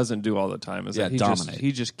Magic. Ayton doesn't do all the time. Is Yeah, that dominate.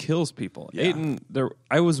 he just kills people. Yeah. Ayton,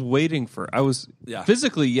 I was waiting for. I was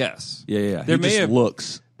physically yes. Yeah. There he may just have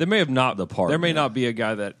looks. There may have not the part, There may yeah. not be a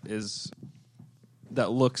guy that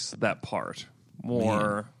looks that part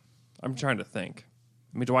more. Man. I'm trying to think.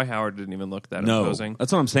 I mean, Dwight Howard didn't even look that No, imposing.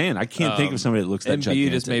 that's what I'm saying. I can't think of somebody that looks that Embiid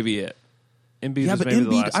gigantic. is maybe it. Embiid Yeah, is but maybe the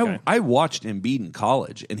Embiid, last guy. I watched Embiid in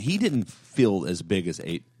college, and he didn't feel as big as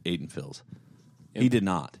Ayton feels. He did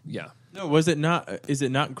not. Yeah. No, was it not? Is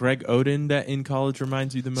it not Greg Oden that in college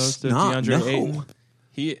reminds you the most of Not, DeAndre no. Ayton?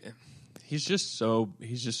 He's just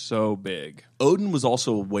so big. Odin was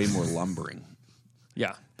also way more lumbering,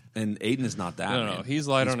 Yeah. and Ayton is not that. No, man. he's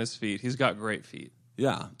light on his feet. He's got great feet.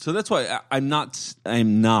 Yeah, so that's why I'm not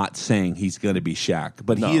saying he's going to be Shaq,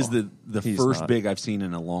 but No, he is the he's first not. big I've seen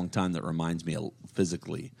in a long time that reminds me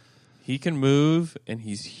physically. He can move and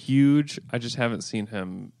he's huge. I just haven't seen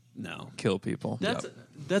him No, kill people.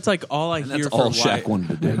 That's like all I and hear that's for all why. Shaq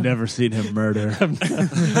wanted to I've do. never seen him murder.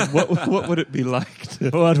 What would it be like to,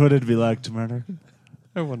 What would it be like to murder?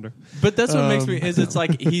 I wonder. But that's what makes me is it's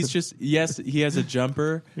like he's just he has a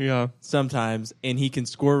jumper Yeah. sometimes and he can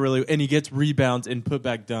score really and he gets rebounds and put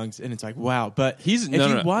back dunks and it's like wow. But He's if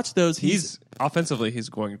you watch those he's offensively he's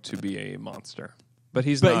going to be a monster. But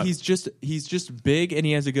he's but not he's just big and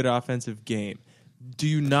he has a good offensive game. Do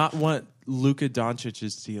you not want Luka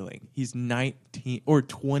Doncic's ceiling? He's 19 or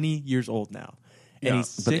 20 years old now. And Yeah.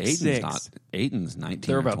 he's But 6'6". Ayton's 19.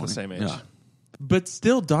 they're or about 20. the same age. Yeah. But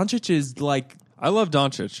still Doncic is like I love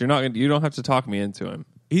Doncic. You don't have to talk me into him.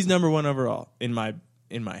 he's number 1 overall in my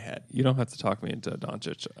head. You don't have to talk me into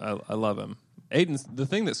Doncic. I love him. Aiden's the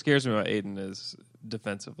thing that scares me about Aiden is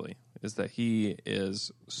defensively is that he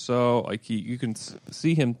is so like you can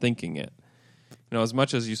see him thinking it. You know, as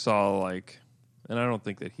much as you saw like, and I don't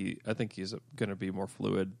think that I think he's going to be more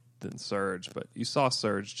fluid than Serge, but you saw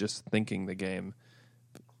Serge just thinking the game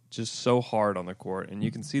just so hard on the court, and you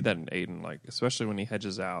can see that in Aiden, like especially when he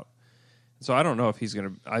hedges out. So I don't know if he's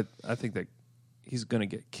going to. I think that he's going to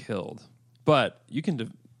get killed, but you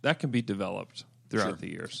can that can be developed throughout the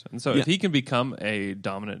years. And so if he can become a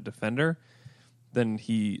dominant defender, then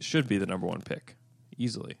he should be the number 1 pick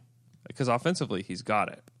easily. because offensively he's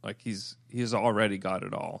got it. Like he's already got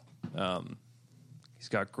it all. He's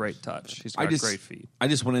got great touch. He's got great feet. I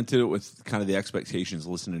just went into it with kind of the expectations,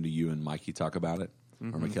 listening to you and Mikey talk about it, or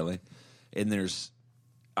McKelly, and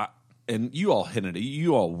and you all hinted it.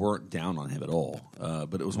 You all weren't down on him at all,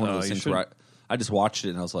 but it was one of those things where I just watched it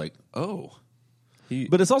and I was like, oh.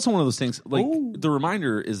 But it's also one of those things, like the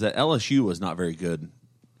reminder is that LSU was not very good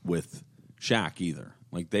with Shaq either.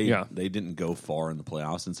 Like they didn't go far in the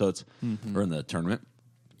playoffs, and so it's or in the tournament.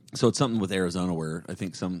 So it's something with Arizona where I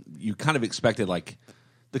think you kind of expected, like,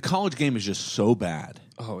 the college game is just so bad.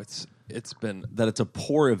 Oh, it's been that it's a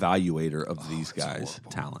poor evaluator of these guys'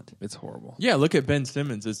 talent. It's horrible. Yeah, look at Ben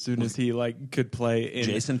Simmons. As soon as he could play in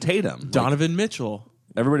Jason Tatum, Donovan Mitchell.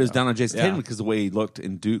 Everybody was down on Jason Tatum because the way he looked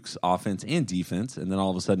in Duke's offense and defense, and then all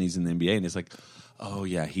of a sudden he's in the NBA, and it's like, oh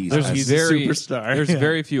yeah, he's a superstar. There's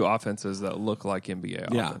very few offenses that look like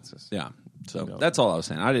NBA offenses. Yeah. So that's all I was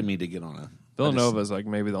saying. I didn't mean to get on a. Villanova is like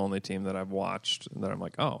maybe the only team that I've watched that I'm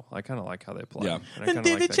like, oh, I kind of like how they play. Yeah. And I kinda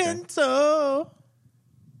like that guy.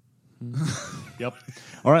 Yep.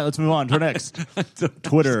 All right, let's move on to our next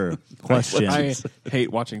Twitter question. I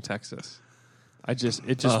hate watching Texas. It just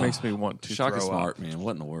makes me want to Shaka throw Smart, up. man.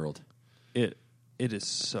 What in the world? It is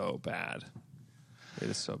so bad. It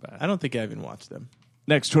is so bad. I don't think I even watched them.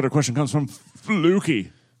 Next Twitter question comes from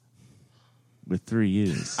Fluky with 3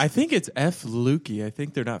 U's. I think it's F. Lukey. I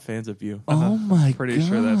think they're not fans of you. Oh my Pretty God.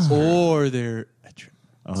 sure that's Or they're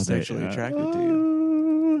sexually attracted to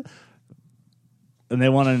you. And they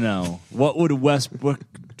want to know, what would Westbrook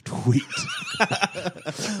tweet?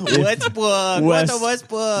 Westbrook.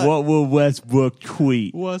 What would Westbrook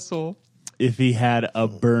tweet Wessel. if he had a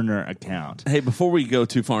burner account? Hey, before we go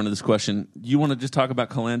too far into this question, you want to just talk about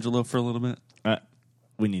Colangelo for a little bit?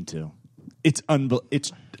 We need to. It's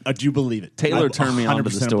do you believe it? Taylor I turned me on to the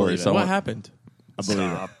 100% story. believe it. So What happened? I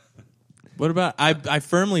believe it. What about? I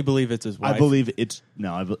firmly believe it's his wife. I believe it's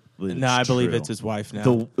no. I believe it's I believe true. it's his wife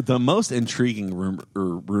now. the most intriguing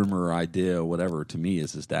rumor idea, whatever, to me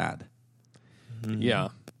is his dad. Yeah.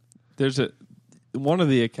 There's one of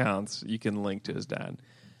the accounts you can link to his dad.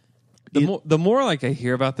 The more like I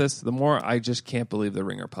hear about this, the more I just can't believe the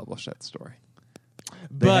Ringer published that story.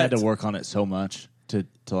 They had to work on it so much to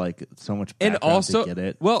like so much background And also, to get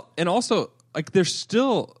it. well, and also like there's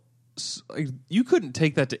still like, you couldn't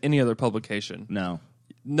take that to any other publication.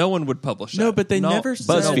 No one would publish that. No, but they never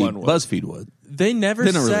said BuzzFeed would. They never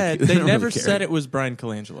They don't really- said they they don't never really care. said it was Brian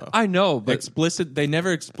Colangelo. I know, but They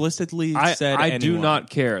never explicitly said. I do anyone. not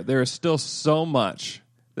care. There is still so much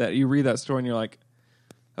that you read that story and you're like,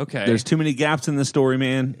 okay, There's too many gaps in this story,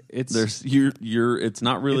 man. It's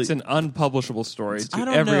not really. it's an unpublishable story to I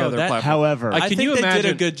don't every know. other That- platform. However, Like, I can think you they imagine?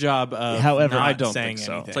 did a good job of However, not I don't saying think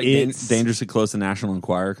so. anything. It's like It's- dangerously close to National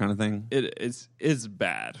Enquirer kind of thing. It's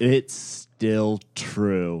bad. it's still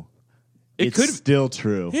true. It could- still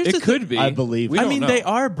true. Here's It the could thing. be. I believe. We it. I don't mean, know. they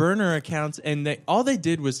are burner accounts, and all they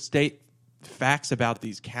did was state facts about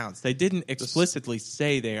these counts. They didn't explicitly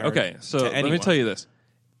say they are. Okay, so to let me anyone. tell you this: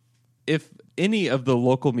 if any of the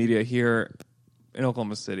local media here in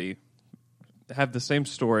Oklahoma City have the same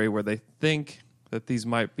story where they think that these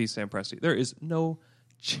might be Sam Presti, there is no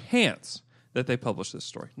chance that they publish this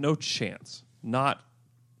story. No chance. Not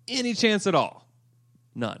any chance at all.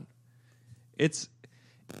 None. It's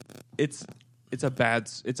a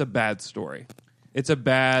bad story. It's a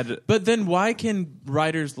bad. But then why can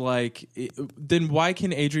writers then why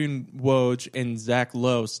can Adrian Woj and Zach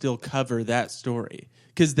Lowe still cover that story?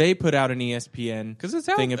 Because they put out an ESPN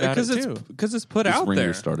thing about it too. Because it's put This out Ringer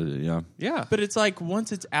there. started it, yeah. Yeah. But it's like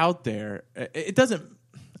once it's out there, it doesn't.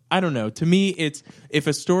 I don't know. To me, it's if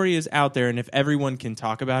a story is out there and if everyone can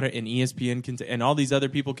talk about it and ESPN can and all these other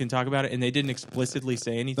people can talk about it and they didn't explicitly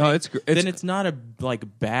say anything, then it's not a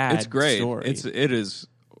bad It's great. story.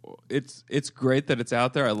 It's great that it's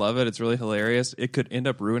out there. I love it. It's really hilarious. It could end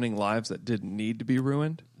up ruining lives that didn't need to be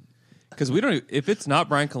ruined. Because we don't. If it's not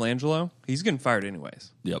Brian Colangelo, he's getting fired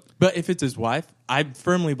anyways. Yep. But if it's his wife, I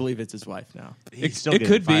firmly believe it's his wife now. He's still It getting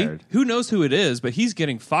could fired. be. Who knows who it is? But he's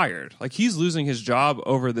getting fired. Like he's losing his job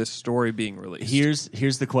over this story being released.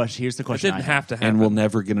 Here's the question. Here's the it question. didn't have to happen. And will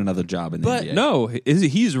never get another job in the But NBA. No,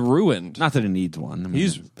 he's ruined. Not that he needs one. I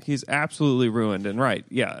mean, He's absolutely ruined. And right,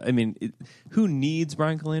 yeah. I mean, who needs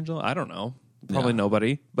Brian Colangelo? I don't know. Probably Yeah.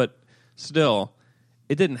 nobody. But still,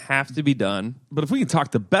 it didn't have to be done. but if we can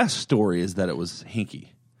talk, the best story is that it was hinky.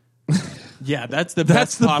 Yeah, that's the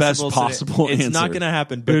best possible It's answer. not going to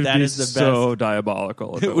happen, It but would that be is the best. so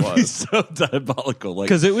diabolical if it would be was. so diabolical. Like,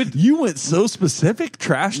 'Cause it would- You went so specific,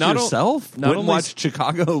 trashed Not o- yourself. not Wouldn't only- watch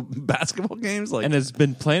Chicago basketball games. Like, And has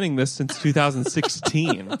been planning this since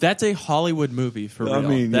 2016. That's a Hollywood movie for real. I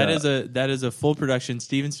mean, that yeah. is a full production.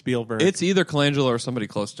 Steven Spielberg. It's either Colangelo or somebody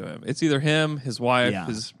close to him. It's either him, his wife, Yeah.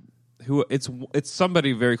 it's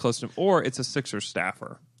somebody very close to him, or it's a Sixers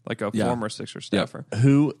staffer, like a Yeah. former Sixers staffer.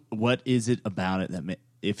 What is it about it that,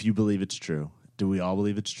 if you believe it's true, do we all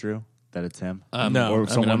believe it's true that it's him? No, or I mean,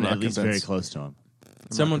 someone I'm not at least convinced. very close to him.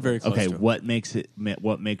 someone very close Okay, to him. what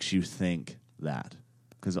makes you think that?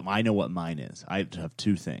 Because I know what mine is. I have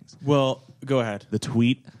two things. Well, go ahead. The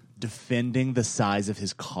tweet defending the size of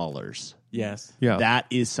his collars. Yes. Yeah. That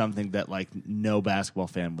is something that like no basketball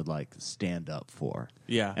fan would like stand up for.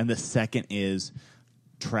 Yeah. And the second is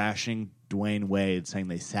trashing Dwayne Wade, saying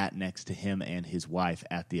they sat next to him and his wife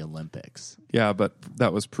at the Olympics. Yeah, but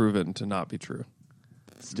that was proven to not be true.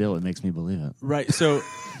 Still, it makes me believe it. Right. So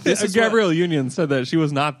this is Gabrielle Union said that she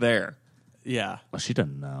was not there. Yeah. Well, she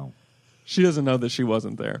doesn't know. She doesn't know that she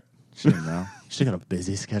wasn't there. She didn't know. She got a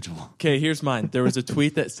busy schedule. Okay, here's mine. There was a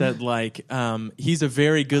tweet that said, like, he's a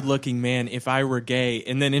very good-looking man if I were gay.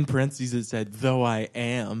 And then in parentheses it said, though I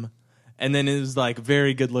am. And then it was, like,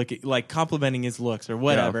 very good-looking, like, complimenting his looks or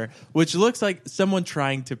whatever, which looks like someone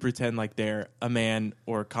trying to pretend like they're a man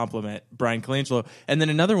or compliment Brian Colangelo. And then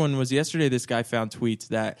another one was yesterday this guy found tweets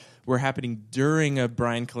that were happening during a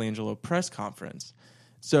Brian Colangelo press conference.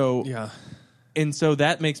 So... Yeah. And so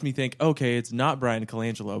that makes me think, okay, it's not Brian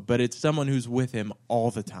Colangelo, but it's someone who's with him all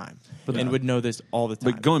the time and would know this all the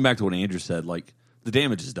time. but going back to what Andrew said, like the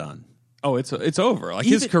damage is done. Oh, it's over. Like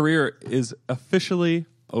his Even- career is officially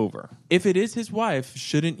over. If it is his wife,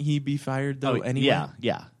 shouldn't he be fired though? Anyway,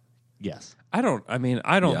 Yeah. Yes. I don't.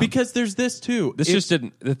 Yeah. because there's this too. This just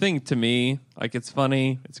didn't. The thing to me, like, it's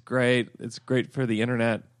funny. It's great. It's great for the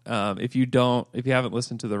internet. If you haven't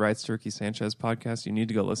listened to the Rights to Ricky Sanchez podcast, you need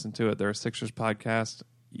to go listen to it. They're a Sixers podcast.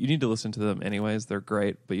 You need to listen to them anyways. They're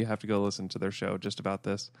great, but you have to go listen to their show just about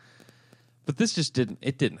this. But this just didn't.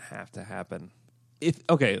 It didn't have to happen.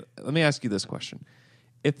 Let me ask you this question: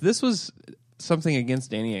 if this was something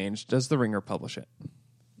against Danny Ainge, does the Ringer publish it?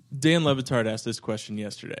 Dan Levitard asked this question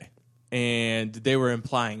yesterday, and they were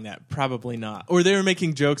implying that probably not, or they were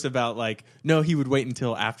making jokes about like, no, he would wait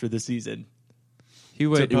until after the season. He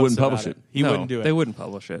would. to wouldn't post about publish it. He No, wouldn't do it. They wouldn't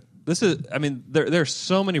publish it. This is. I mean, there's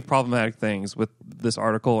so many problematic things with this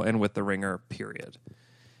article and with the Ringer. Period.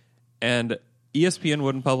 And ESPN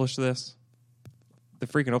wouldn't publish this. The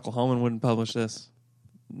freaking Oklahoman wouldn't publish this.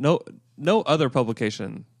 No other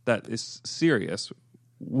publication that is serious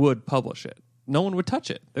would publish it. No one would touch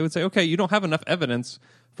it. They would say, okay, you don't have enough evidence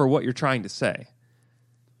for what you're trying to say.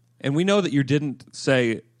 And we know that you didn't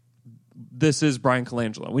say, this is Brian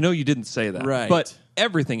Colangelo. We know you didn't say that. Right. But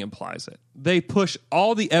everything implies it. They push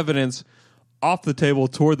all the evidence off the table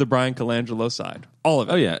toward the Brian Colangelo side. All of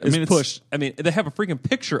it. Oh, yeah. I is mean, it's- pushed. I mean, they have a freaking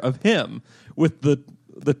picture of him with the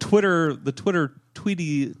Twitter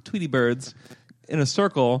Tweety birds in a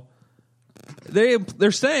circle.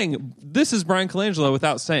 They're saying this is Brian Colangelo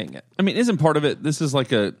without saying it. I mean, isn't part of it? This is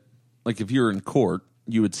like if you're in court,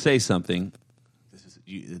 you would say something.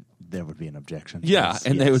 There would be an objection. Yeah, Yes,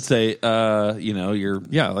 and they yes. would say, you're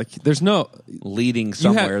Yeah, like there's no leading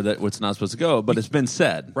somewhere that it's not supposed to go, but it's been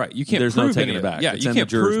said. right. You can't. There's prove no taking any it of back. Yeah, it's you in can't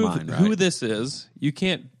the juror's prove mind, right? who this is. You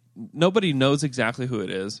can't. Nobody knows exactly who it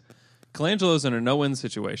is. Colangelo's in a no-win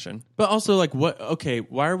situation. But also, like, what? Okay,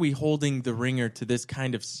 why are we holding the Ringer to this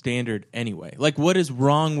kind of standard anyway? Like, what is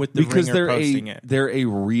wrong with the because Ringer posting it? they're a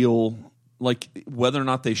real, like, whether or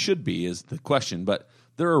not they should be is the question, but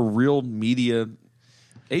they're a real media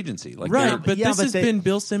agency. Like, Right, they're- but yeah, this but has they- been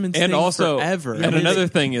Bill Simmons' And thing also, forever. and another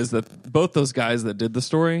thing is that both those guys that did the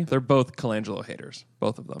story, they're both Colangelo haters,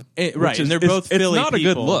 both of them. Right, Which and they're it's- both Philly It's not a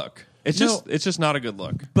people. good look. It's No. just not a good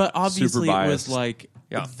look. But obviously, it was biased. like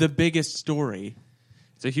Yeah. the biggest story.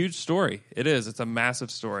 It's a huge story. It is. It's a massive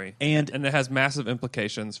story, And it has massive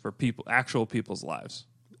implications for actual people's lives,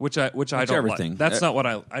 which I don't everything. like. That's not what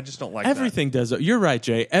I just don't like. Everything does. You're right,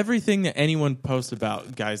 Jay. Everything that anyone posts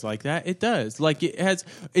about guys like that, it does. Like it has.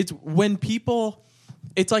 It's when people.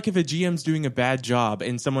 It's like if a GM's doing a bad job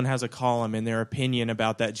and someone has a column and their opinion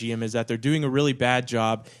about that GM is that they're doing a really bad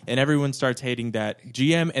job and everyone starts hating that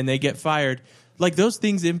GM and they get fired. Like those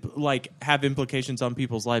things have implications on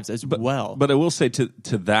people's lives as well. But I will say to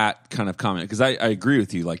that kind of comment, because I agree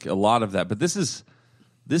with you, like a lot of that, but this is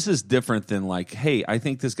different than like, hey, I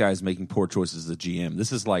think this guy's making poor choices as a GM.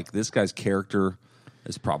 This is like, this guy's character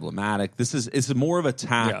is problematic. It's more of a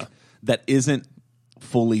tack that isn't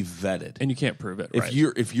fully vetted. And you can't prove it.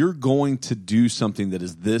 If you're going to do something that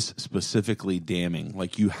is this specifically damning,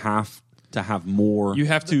 like you have to have more. You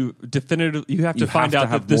have to find out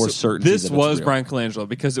that this was Brian Colangelo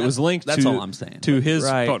because it was linked that's all I'm saying. to his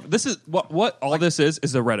phone. This is what all this is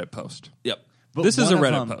a Reddit post. Yep. But this is a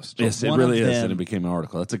Reddit post. Yes, it really is, and it became an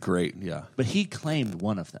article. That's a great, But he claimed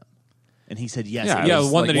one of them. And he said yes. Yeah,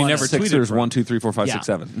 one that he never tweeted. Sixers 1, 2, 3, 4, 5, 6,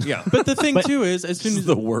 7. Yeah. But the thing too is, as soon as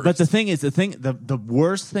the worst. But the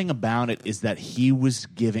worst thing about it is that he was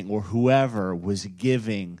giving, or whoever was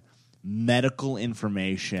giving, medical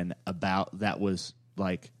information about that was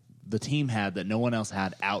like the team had that no one else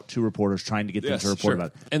had out to reporters trying to get them to report about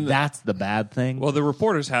it. And that's the bad thing. Well, the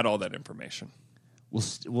reporters had all that information.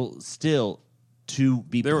 Well, still to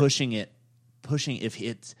be pushing if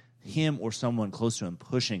it's him or someone close to him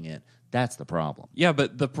pushing it. That's the problem. Yeah,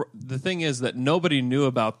 but the thing is that nobody knew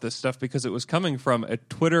about this stuff because it was coming from a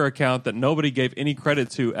Twitter account that nobody gave any credit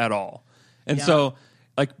to at all. And so,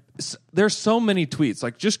 like, there's so many tweets.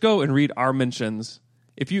 Like, just go and read our mentions.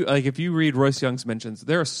 If you read Royce Young's mentions,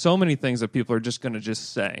 there are so many things that people are just going to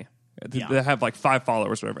just say. They have like 5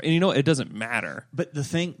 followers or whatever. And it doesn't matter. But the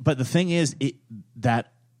thing is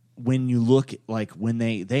that when you look, like, when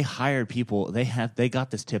they hired people, they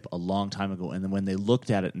got this tip a long time ago, and then when they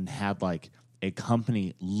looked at it and had like a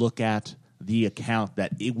company look at the account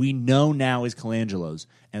that we know now is Colangelo's,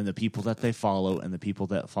 and the people that they follow and the people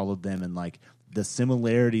that followed them, and like the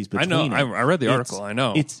similarities between I read the article. I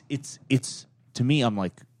know it's to me, I'm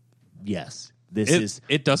like, yes,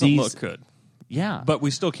 it doesn't look good. Yeah, but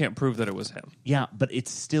we still can't prove that it was him. Yeah, but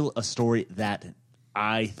it's still a story that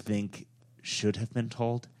I think should have been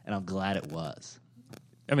told, and I'm glad it was.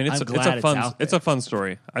 I mean, it's a fun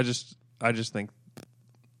story. I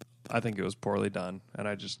think it was poorly done, and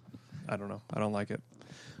I don't know. I don't like it.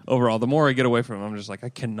 Overall, the more I get away from it, I'm just like, I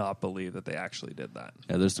cannot believe that they actually did that.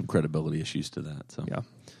 Yeah, there's some credibility issues to that. So yeah.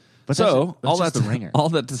 But that's the ringer. All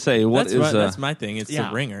that to say, that's my thing. It's the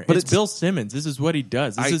ringer. But it's Bill Simmons. This is what he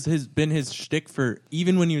does. This has been his shtick for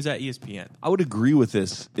even when he was at ESPN. I would agree with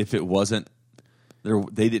this if it wasn't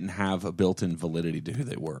they didn't have a built-in validity to who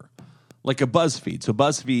they were, like a BuzzFeed. So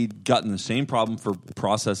BuzzFeed got in the same problem for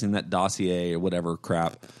processing that dossier or whatever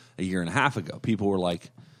crap a year and a half ago. People were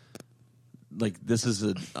like this is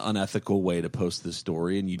an unethical way to post this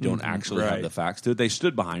story, and you don't actually have the facts to it. They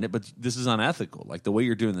stood behind it, but this is unethical. Like, the way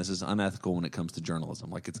you're doing this is unethical when it comes to journalism.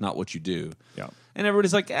 Like, it's not what you do. Yeah. And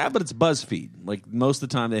everybody's like, but it's BuzzFeed. Like, most of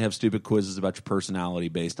the time they have stupid quizzes about your personality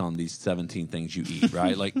based on these 17 things you eat,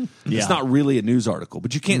 right? Like, it's not really a news article.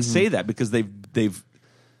 But you can't say that because they've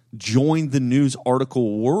joined the news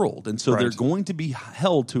article world, and so they're going to be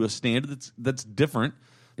held to a standard that's different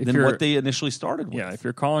than what they initially started with. Yeah, if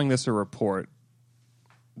you're calling this a report,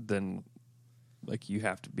 then like you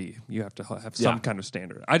have to have some kind of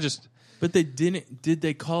standard. But they didn't. Did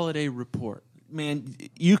they call it a report? Man,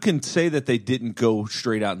 you can say that they didn't go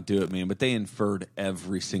straight out and do it, man, but they inferred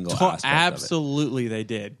every single aspect absolutely of it. They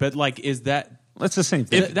did. But like, is that... That's the same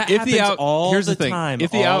thing. That happens all the time,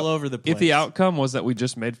 all over the place. If the outcome was that we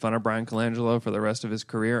just made fun of Brian Colangelo for the rest of his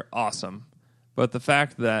career, awesome. But the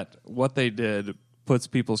fact that what they did puts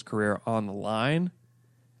people's career on the line,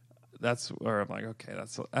 that's where I'm like, okay,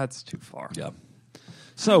 that's too far. Yeah.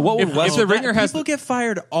 So what would if the ringer has people get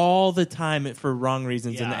fired all the time for wrong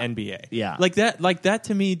reasons in the NBA? Yeah, like that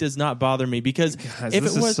to me does not bother me because Guys, if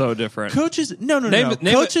this it was is so different. Coaches, no.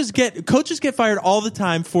 Coaches get fired all the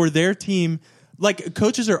time for their team. Like,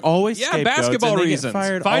 coaches are always basketball reasons.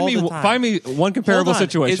 Find me one comparable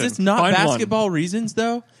situation. Is this not basketball reasons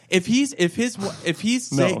though? If he's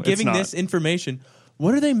giving this information,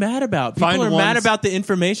 what are they mad about? People are mad about the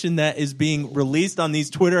information that is being released on these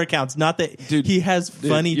Twitter accounts, not that he has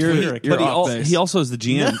funny Twitter accounts. But he also is the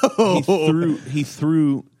GM. No. He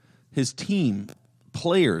threw his team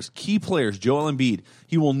key players, Joel Embiid.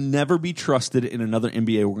 He will never be trusted in another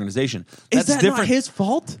NBA organization. Is that not his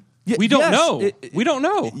fault? We don't know. We don't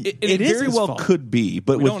know. It very well could be,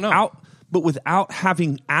 but without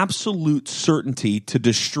having absolute certainty to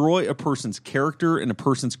destroy a person's character and a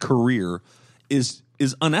person's career is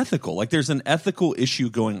unethical. Like, there's an ethical issue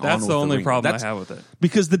going on. That's the only problem I have with it.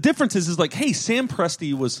 Because the difference is like, hey, Sam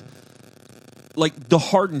Presti was like the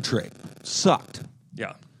Harden trade sucked.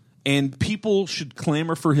 Yeah. And people should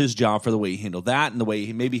clamor for his job for the way he handled that and the way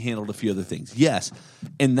he maybe handled a few other things. Yes.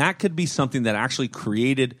 And that could be something that actually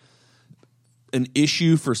created an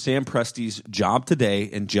issue for Sam Presti's job today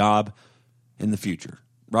and job in the future,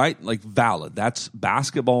 right? Like, valid. That's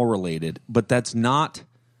basketball related, but that's not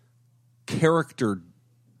character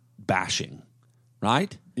bashing,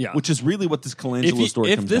 right? Yeah. which is really what this Colangelo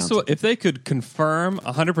story comes down to. If they could confirm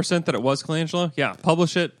 100% that it was Colangelo, yeah,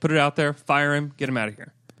 publish it, put it out there, fire him, get him out of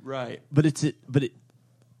here. Right. But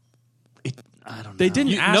I don't know. They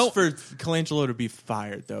didn't ask for Colangelo to be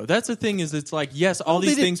fired, though. That's the thing. Is it's like, yes, all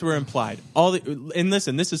these things were implied. And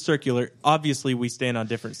listen, this is circular. Obviously, we stand on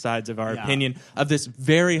different sides of our opinion of this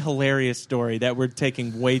very hilarious story that we're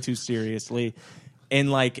taking way too seriously.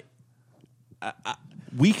 And like,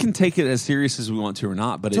 we can take it as serious as we want to or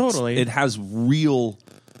not, but Totally. it has real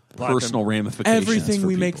personal ramifications. everything for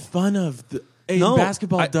we people. make fun of. No,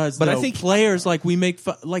 Basketball does, but I though. think players like we make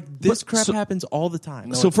fun. Like this crap so- happens all the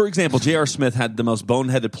time. So, for example, J.R. Smith had the most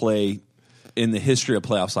boneheaded play in the history of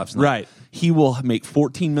playoffs last night. Right. He will make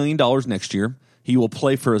 $14 million next year. He will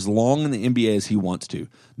play for as long in the NBA as he wants to.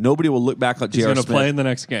 Nobody will look back at He's J.R. going to Smith play in the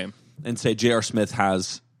next game. and say J.R. Smith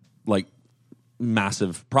has like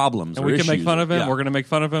massive problems. And or we can make issues. fun of him. Yeah. We're going to make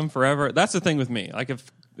fun of him forever. That's the thing with me. Like,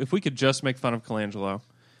 if we could just make fun of Colangelo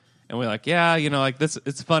and we're like, yeah, like this,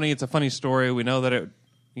 it's funny. It's a funny story. We know that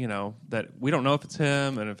that we don't know if it's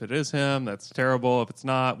him, and if it is him, that's terrible. If it's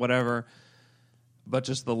not, whatever. But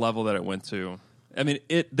just the level that it went to. I mean,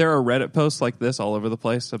 there are Reddit posts like this all over the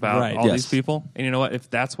place about all these people. And you know what? If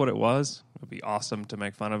that's what it was, it would be awesome to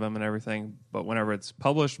make fun of him and everything. But whenever it's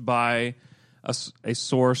published by a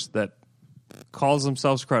source that calls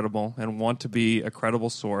themselves credible and want to be a credible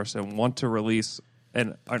source and want to release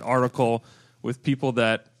an article with people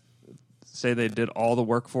that say they did all the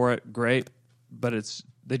work for it, great. But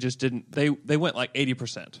they just didn't. They went like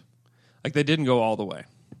 80%. Like they didn't go all the way.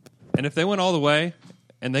 And if they went all the way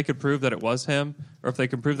and they could prove that it was him, or if they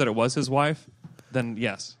could prove that it was his wife, then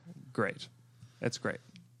yes, great. It's great.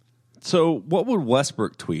 So, what would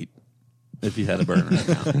Westbrook tweet if he had a burner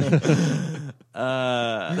account?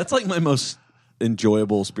 That's like my most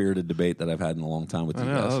enjoyable, spirited debate that I've had in a long time with you I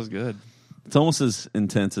know, guys. that was good. It's almost as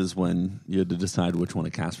intense as when you had to decide which one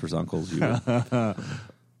of Casper's uncles you would.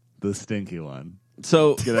 The stinky one.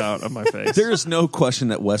 So, Get out of my face. there is no question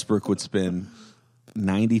that Westbrook would spend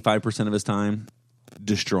 95% of his time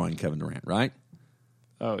destroying Kevin Durant, right?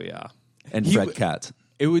 Oh, yeah. And He Fred w- Katz.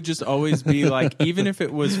 It would just always be like, even if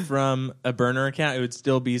it was from a burner account, it would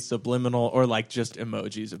still be subliminal or like just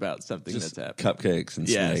emojis about something Just that's happening. cupcakes and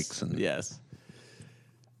snakes. And Yes.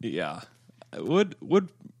 Yeah. Would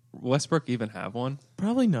Westbrook even have one?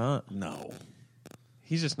 Probably not. No.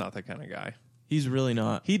 He's just not that kind of guy. He's really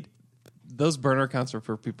not. Those burner accounts are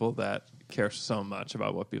for people that care so much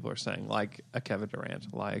about what people are saying, like a Kevin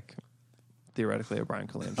Durant, like theoretically a Brian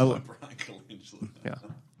Colangelo. Yeah.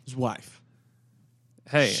 His wife.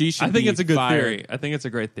 Hey, She should I think be it's a good fired. theory. I think it's a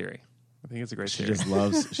great theory. She just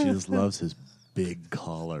loves his big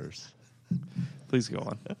collars. Please go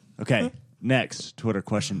on. Okay, next Twitter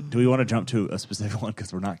question. Do we want to jump to a specific one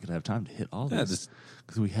because we're not going to have time to hit all Yeah, this?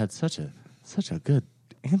 Because we had such a good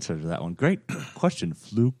answer to that one. Great question,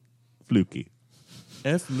 Fluky.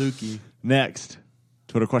 F. Lukey. Next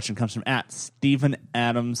Twitter question comes from @Stephen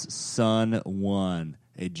Adams Son 1,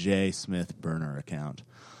 a J Smith burner account,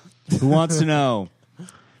 who wants to know.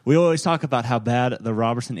 We always talk about how bad the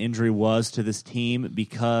Robertson injury was to this team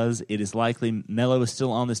because it is likely Melo is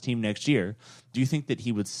still on this team next year. Do you think that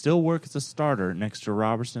he would still work as a starter next to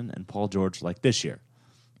Robertson and Paul George like this year?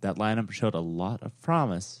 That lineup showed a lot of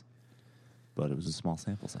promise, but it was a small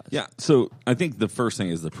sample size. Yeah, so I think the first thing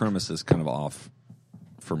is the premise is kind of off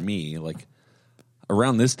for me. Like,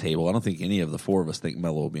 around this table, I don't think any of the four of us think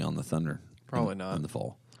Melo will be on the Thunder. Probably not. In the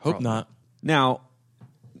fall. Hope Probably. not. Now,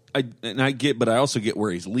 but I also get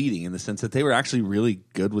where he's leading in the sense that they were actually really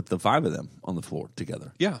good with the five of them on the floor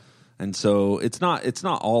together. Yeah. And so it's not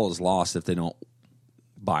all is lost if they don't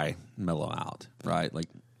buy Melo out, right? Like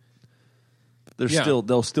they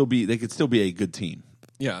could still be a good team.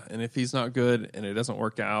 Yeah, and if he's not good and it doesn't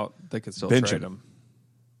work out, they could still Bench trade him. him.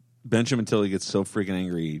 Bench him until he gets so freaking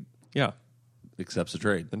angry, Yeah, he accepts the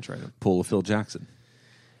trade. then trade him. Pull a Phil Jackson.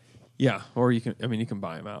 Yeah, or you can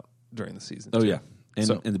buy him out during the season. Oh too. yeah, and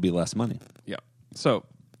So- it'd be less money. Yeah. So,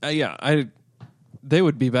 they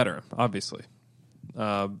would be better, obviously.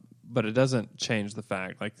 But it doesn't change the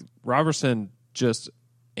fact. Like, Robertson just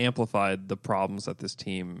amplified the problems that this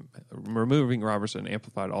team... Removing Robertson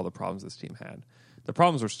amplified all the problems this team had. The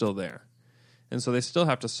problems are still there. And so they still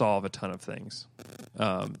have to solve a ton of things,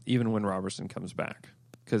 even when Robertson comes back.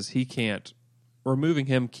 Because he can't... Removing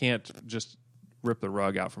him can't just rip the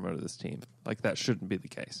rug out from under this team. Like, that shouldn't be the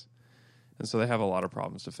case. And so they have a lot of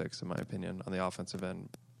problems to fix, in my opinion, on the offensive end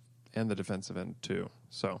and the defensive end, too.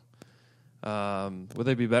 So, would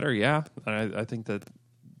they be better? Yeah. I think that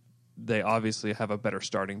they obviously have a better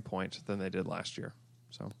starting point than they did last year.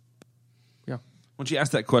 So, yeah. don't you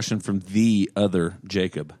ask that question from the other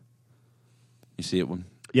Jacob? You see it one?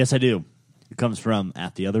 Yes, I do. It comes from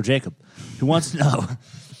 @theotherjacob, who wants to know: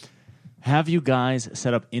 have you guys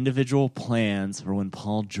set up individual plans for when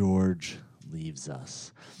Paul George leaves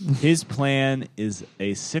us? His plan is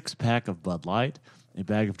a 6-pack of Bud Light, a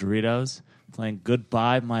bag of Doritos, playing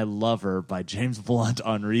 "Goodbye, My Lover" by James Blunt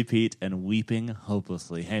on repeat, and weeping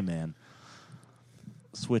hopelessly. Hey, man.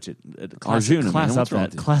 Switch it. Arjuna, man. What's wrong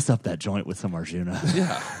with you? Class up that joint with some Arjuna.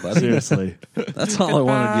 Yeah, buddy. Seriously. That's all I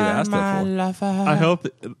wanted you to ask that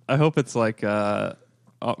for. I hope it's like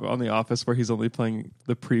on The Office where he's only playing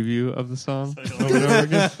the preview of the song over and over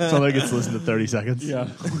again. So like it's listened to 30 seconds. Yeah.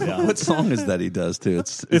 What song is that he does too?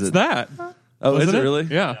 It's that. Oh, is Isn't it really?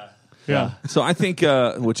 Yeah. So I think,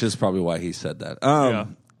 which is probably why he said that.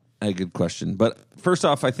 A good question. But first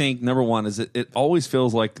off, I think number one is it always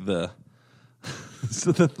feels like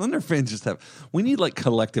so the Thunder fans just we need like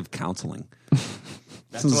collective counseling.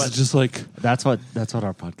 That's what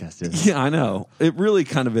our podcast is. Yeah, I know. It really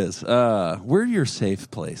kind of is. We're your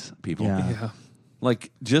safe place, people. Yeah.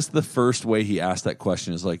 Like, just the first way he asked that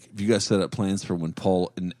question is like, if you guys set up plans for when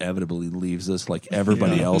Paul inevitably leaves us, like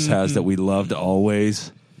everybody else has that we loved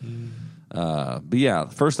always. But yeah,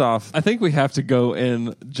 first off, I think we have to go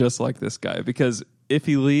in just like this guy, because if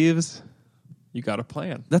he leaves, you got a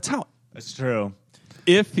plan. that's how. That's true.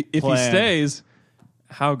 If he Plan. stays,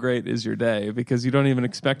 how great is your day? Because you don't even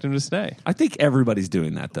expect him to stay. I think everybody's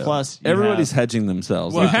doing that though. Plus, you everybody's have- hedging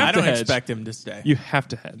themselves. Well, You have I to don't hedge. expect him to stay. You have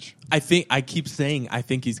to hedge. I keep saying I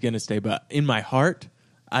think he's going to stay, but in my heart,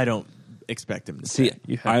 I don't expect him to See, stay.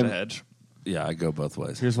 You have to hedge. Yeah, I go both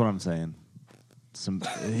ways. Here's what I'm saying.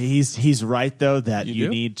 He's right though that You you do?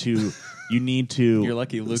 need to You're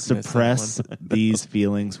lucky Luke missed suppress that these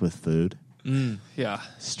feelings with food. Yeah.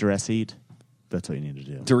 Stress eat. That's what you need to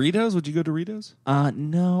do. Doritos? Would you go Doritos?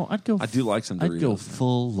 No, I'd go. I do like some I'd go Doritos.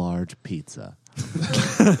 full large pizza.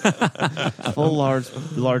 Full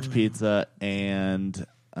large pizza and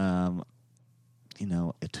a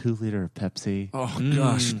 2-liter of Pepsi. Oh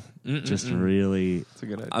gosh, Just really That's a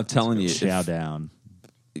good idea. I'm telling you, chow down.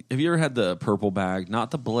 have you ever had the purple bag?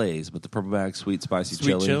 Not the Blaze, but the purple bag sweet spicy Sweet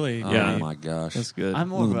chili. chili, Oh yeah. my gosh, That's good. I'm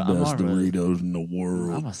more one of of a, the I'm best more of a- Doritos in the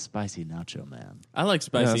world. I'm a spicy nacho man. I like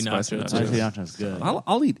spicy Yeah, spicy nachos. nachos. Spicy too. nacho's good.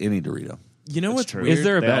 I'll eat any Dorito. You know That's what's true. weird? Is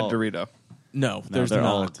there a They bad all- Dorito? No, No, there's they're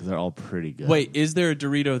not. they're all pretty good. Wait, is there a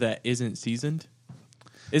Dorito that isn't seasoned?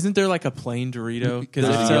 Isn't there like a plain Dorito? Because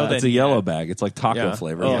It's a yellow bag. It's like taco Yeah.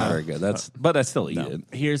 flavor. Oh. It's very good. But I still eat No. it.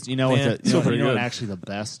 Here's Man, what so pretty good. actually the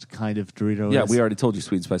best kind of Dorito Yeah, is? we already told you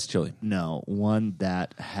sweet spicy chili. No, one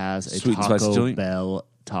that has a Sweet and spicy Taco chili? Bell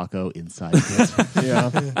taco inside it. Yeah.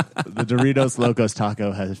 The Doritos Locos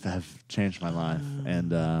taco have changed my life,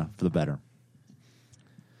 and for the better.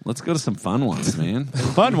 Let's go to some fun ones, man.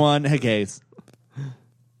 Fun one. Hey, guys.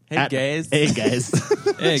 Hey, guys. Hey, guys.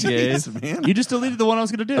 Hey, guys. man. You just deleted the one I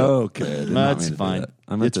was going to do. Okay, I did not That's mean to do fine. that.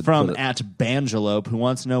 I meant It's to from put it- @Bangelope, who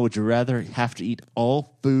wants to know: would you rather have to eat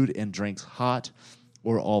all food and drinks hot,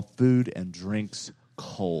 or all food and drinks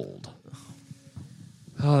cold?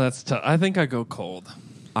 Oh, that's tough. I think I go cold.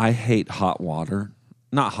 I hate hot water.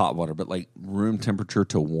 Not hot water, but like room temperature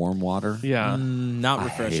to warm water. Yeah. Not I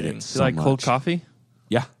hate refreshing. it You so like cold much. coffee?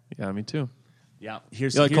 Yeah. Yeah, me too. Yeah.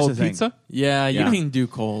 Here's You like here's cold the thing. pizza? Yeah, you Yeah. can do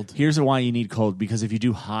cold. Here's why you need cold, because if you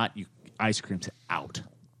do hot, ice cream's out.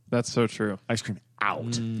 That's so true. Ice cream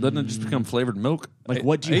out. Doesn't it just become flavored milk? Like,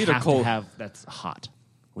 what do I you ate a have cold- to have that's hot?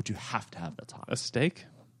 What do you have to have that's hot? A steak?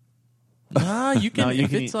 Nah, you can. No, you if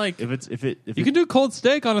can it's eat- like, You can do cold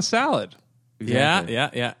steak on a salad.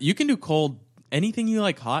 yeah. You can do cold. Anything you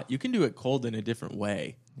like hot, you can do it cold in a different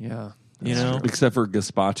way. Yeah. You know, Except for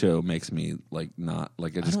gazpacho makes me like not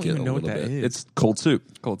like I just don't get a even know little what that bit. is. It's cold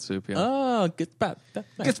soup. Cold soup, yeah. oh, get back.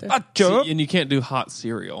 Gazpacho. See, and you can't do hot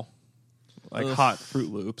cereal. Like Ugh. hot Fruit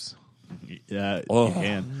Loops. Yeah, Oh. you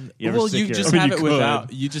can. You ever Well, stick you your- just I mean, have you it could.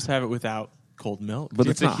 without. You just have it without cold milk. But Do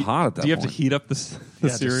you it's have not to hot at that Do you have point. to heat up the Yeah,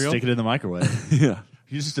 just cereal? stick it in the microwave. Yeah.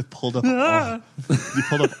 You just pulled up all, you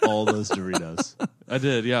pulled up all those Doritos. I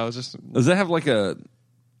did, yeah. I was just Does that have like a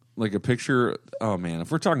picture? Oh man,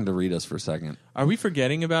 if we're talking Doritos for a second. Are we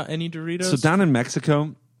forgetting about any Doritos? So down in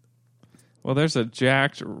Mexico, well. There's a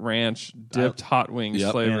Jacked Ranch dipped hot wings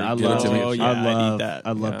Yep. flavor. Man, I Give it love. to me. Oh, yeah, I I love need that.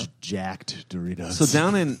 I loved Yeah. jacked Doritos. so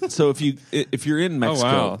down in if you're in Oh Mexico,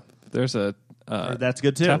 wow, there's a that's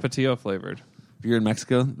good too. Tapatio flavored. if you're in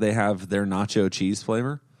Mexico, they have their nacho cheese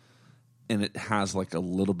flavor, and it has like a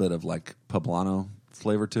little bit of like poblano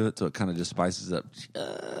flavor to it, so it kind of just spices up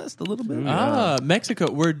just a little bit. Mexico,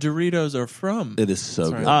 where Doritos are from. It is so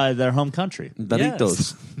good. Their home country.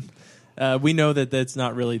 Doritos. We know that that's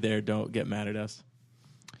not really there. Don't get mad at us.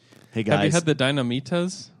 Hey guys, Have you had the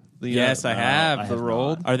Dinamitas? Yes, I have. I The have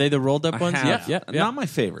rolled. not. Are they the rolled up ones? have. Yeah. Not my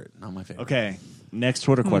favorite. Okay, next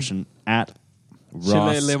Twitter question at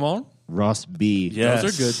Chile Lemon? Ross B. Yes.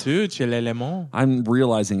 Those are good too. Chile lemon. I'm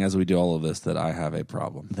realizing as we do all of this that I have a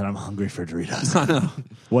problem. That I'm hungry for Doritos. I know.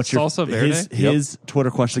 What's your Salsa verde? his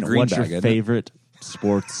Twitter question? It's a green What's bag, your isn't it? favorite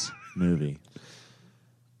sports movie?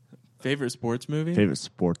 Favorite sports movie? Favorite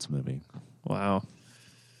sports movie? Wow.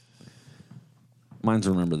 Mine's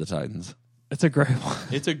Remember the Titans. It's a great one.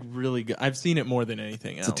 It's a really good. I've seen it more than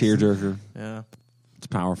anything else. It's a tearjerker. Yeah. It's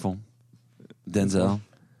powerful. Denzel.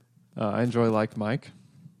 I enjoy Like Mike.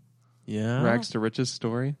 Yeah. Rags to Riches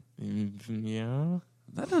story. Yeah.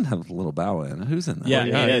 That doesn't have a little bow in. Who's in that? Yeah,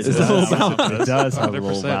 yeah, it is. It does have a 100%.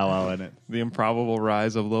 little bow wow in it. The improbable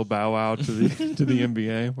rise of Lil Bow Wow to the to the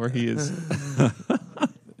NBA, where he is.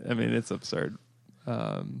 I mean, it's absurd.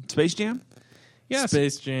 Space Jam? Yeah,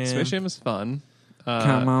 Space Jam. Space Jam is fun.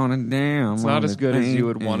 Come on and down. It's not as good as you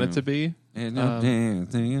would want it to be.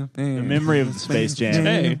 The memory of Space Jam.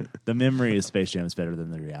 Hey. The memory of Space Jam is better than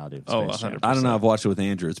the reality of Oh, Space Jam. 100%. I don't know. I've watched it with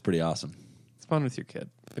Andrew. It's pretty awesome. It's fun with your kid.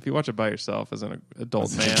 If you watch it by yourself as an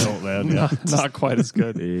adult man, yeah. not quite as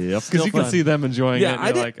good. Yep. Because you can see them enjoying it. Yeah, And I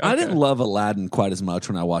you're didn't, like, I okay. didn't love Aladdin quite as much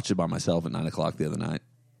when I watched it by myself at 9 o'clock the other night.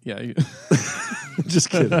 Yeah, Just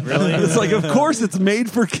kidding. Really? It's like, of course it's made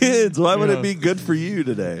for kids. Why would it be good for you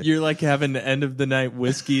today? You're like having the end of the night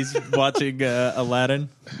whiskeys watching Aladdin.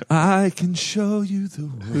 I can show you the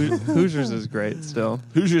world. Hoosiers is great still.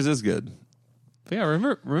 Hoosiers is good. But yeah,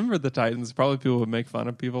 remember the Titans. Probably people would make fun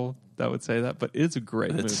of people that would say that, but it's a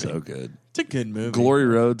great movie. It's so good. It's a good movie. Glory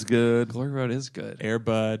Road's good. Glory Road is good. Air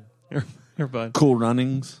Bud. Air Bud. Cool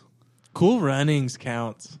Runnings. Cool Runnings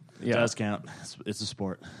counts. It Yeah. does count. It's a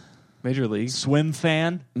sport. Major League. Swim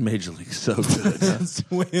Fan. Major League so good.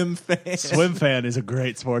 Swim fan. Swim Fan is a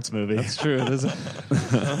great sports movie. It's true. It is.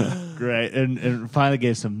 Great. And finally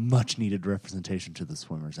gave some much needed representation to the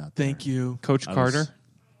swimmers out there. Thank you. Coach Carter.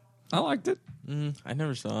 I liked it. I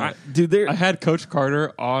never saw it. Dude, there. I had Coach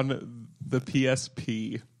Carter on the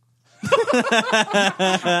PSP. Which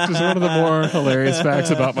is one of the more hilarious facts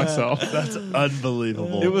about myself. That's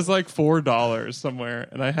unbelievable. It was like $4 somewhere,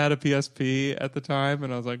 and I had a PSP at the time,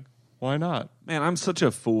 and I was like, why not? Man, I'm such a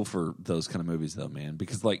fool for those kind of movies, though, man.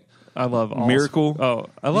 Because, like, I love all Miracle.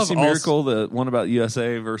 I You love see all Miracle, the one about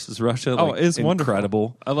USA versus Russia. Oh, Like, it's wonderful.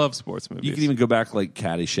 incredible. I love sports movies. You can even go back like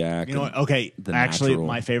Caddyshack. You know what? and Okay, The actually, Natural.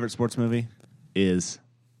 my favorite sports movie is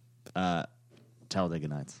Talladega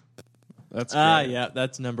Nights. That's great. Yeah,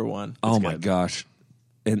 that's number one. Oh It's my good. gosh!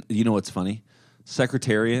 And you know what's funny?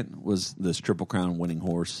 Secretariat was this Triple Crown winning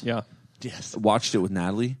horse. Yeah. Yes. Watched it with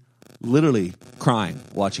Natalie, literally crying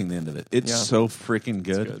watching the end of it. It's Yeah. so freaking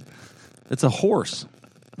good. good. It's a horse.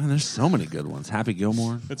 Man, there's so many good ones. Happy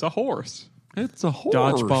Gilmore. It's a horse. It's a horse.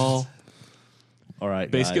 Dodgeball. All right,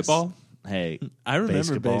 guys. Basketball? Hey, I remember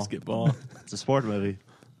Basketball. basketball. it's a sport movie.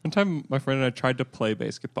 One time, my friend and I tried to play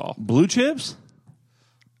basketball. Blue Chips?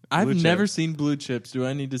 I've Blue never Chips. seen Blue Chips. Do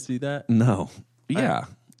I need to see that? No. Yeah.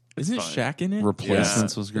 Isn't it fine. Shaq in it?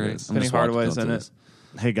 Replacements Yeah. was great. It is. Penny Hardaway's in it.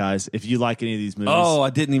 Hey guys, if you like any of these movies, Oh, I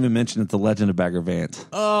didn't even mention it. The Legend of Bagger Vance.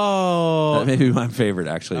 Oh. That may be my favorite,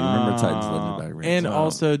 actually. Remember Titans Legend of Bagger Vance. And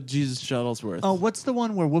also Jesus Shuttlesworth. oh, what's the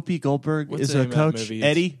one where Whoopi Goldberg What's is the a name of that coach? movie?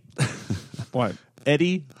 Eddie. What?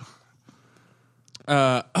 Eddie.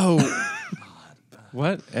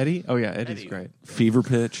 What? Eddie? Oh, yeah, Eddie's great. Fever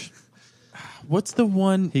Pitch. what's the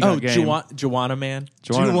one? He got Oh, game. Joanna Man.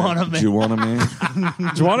 Joanna Man. Do you want a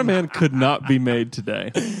man? Joanna Man could not be made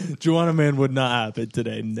today. Joanna Man would not happen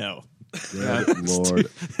today. No. Good Lord.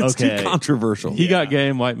 It's too Okay. controversial. He got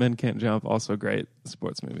game. White Men Can't Jump. Also great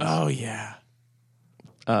sports movies. Oh yeah.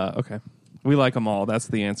 Okay. We like them all. That's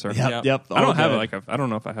the answer. Yep. Yep. I don't have Okay. I don't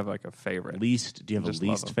know if I have like a favorite. least. Do you have Just a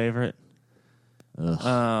love least them. favorite?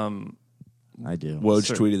 I do. Woj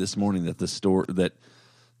Sir. tweeted this morning that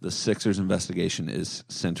the Sixers investigation is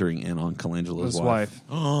centering in on Colangelo's His wife.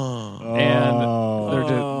 wife.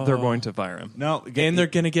 And they're going to fire him. No, And they're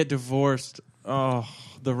gonna get divorced. Oh,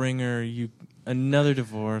 The Ringer. Another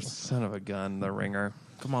divorce. Son of a gun, the ringer.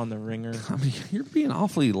 Come on, The Ringer. I mean, you're being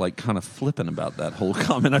awfully kind of flippant about that whole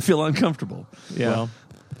comment. I feel uncomfortable. Yeah. Well,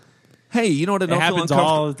 Hey, you know what I it don't feel happens uncomfortable?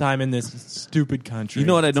 all the time in this stupid country. You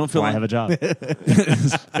know what I don't feel? Why I have a job?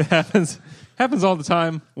 It happens all the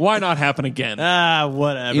time. Why not happen again?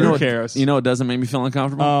 Whatever. You know Who what, cares? You know what doesn't make me feel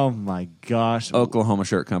uncomfortable? Oh my gosh! Oklahoma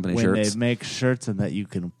Shirt Company when shirts. they make shirts and that you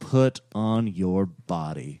can put on your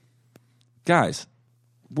body. Guys,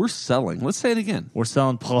 we're selling. Let's say it again. We're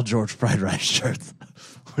selling Paul George fried rice shirts,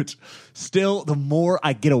 which still, the more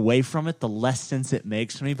I get away from it, the less sense it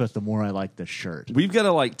makes to me, but the more I like the shirt. We've got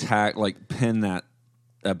to pin that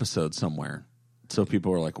episode somewhere. So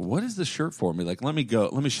people were like, "What is this shirt for?" Me like, "Let me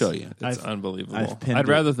show you." It's unbelievable. pinned I'd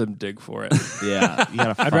it. rather them dig for it. Yeah, you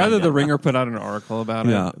gotta I'd rather find the it. Ringer put out an article about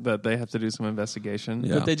Yeah. it, that they have to do some investigation.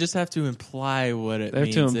 Yeah. But they just have to imply what it They have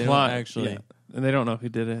means. to They imply, don't actually. yeah. And they don't know who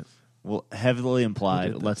did it. Well, heavily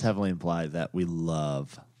implied. Let's heavily imply that we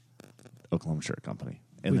love Oklahoma Shirt Company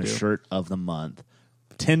and We their do. shirt of the month.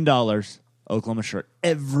 $10 Oklahoma shirt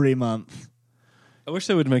every month. I wish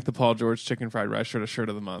they would make the Paul George chicken fried rice shirt a shirt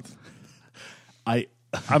of the month. I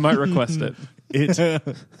I might request it.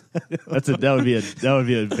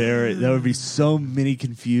 that would be so many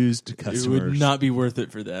confused It customers. would not be worth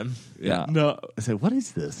it for them. Yeah. No, I say, what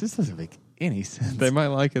is this? This doesn't make any sense. they might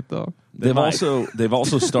like it though. They've also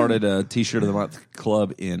started a T-shirt of the month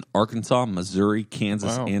club in Arkansas, Missouri,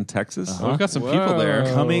 Kansas, Wow. and Texas. We've got some people there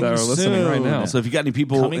Coming that are listening soon. right now. So if you got any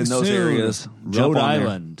people Coming in those soon. areas, Rhode jump on there.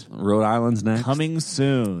 Island. Rhode Island's next. Coming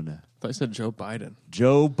soon. I thought you said Joe Biden.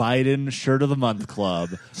 Joe Biden Shirt of the Month Club.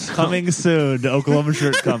 Coming soon to Oklahoma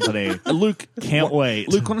Shirt Company. Luke, Can't wait.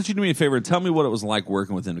 Luke, why don't you do me a favor and tell me what it was like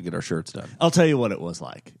working with him to get our shirts done? I'll tell you what it was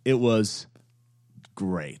like. It was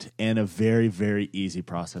great and a very, very easy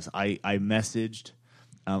process. I messaged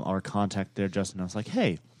our contact there, Justin. I was like,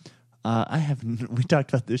 hey, we talked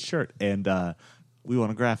about this shirt and we want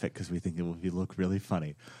to graphic because we think it would look really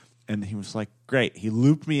funny. And he was like, great. He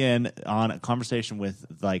looped me in on a conversation with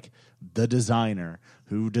like the designer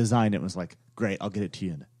who designed it and was like, great, I'll get it to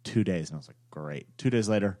you in 2 days. And I was like, great. 2 days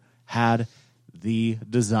later, had the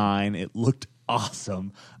design. It looked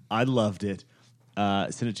awesome. I loved it.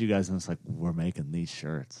 Sent it to you guys and it's like, we're making these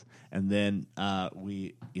shirts. And then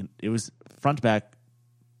it was front to back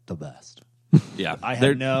the best. Yeah,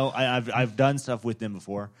 I've done stuff with them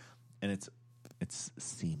before and it's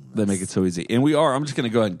seamless. they make it so easy. And I'm just going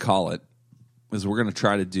to go ahead and call it, because we're going to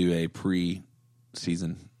try to do a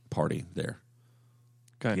pre-season party there.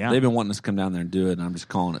 Okay. Yeah. They've been wanting us to come down there and do it, and I'm just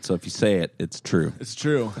calling it. So if you say it, it's true. It's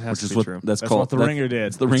true. It has Which to is be what true. that's That's called. what the Ringer did.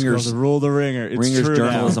 It's the It's Ringer's called the rule of the Ringer. It's Ringer's true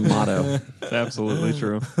journalism now. motto. It's absolutely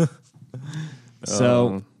true.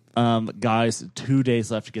 So, guys, 2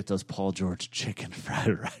 days left to get those Paul George chicken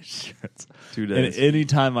fried rice shirts. 2 days. And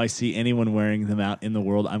anytime I see anyone wearing them out in the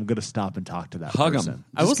world, I'm going to stop and talk to that Hug person. them.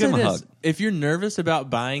 I will give say him a this: hug. if you're nervous about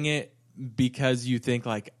buying it because you think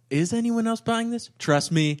like, is anyone else buying this?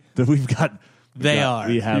 Trust me, We've got. They are.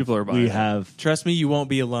 People are buying We it. have. trust me, you won't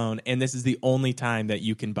be alone. And this is the only time that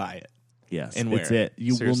you can buy it. Yes, And it's wear it.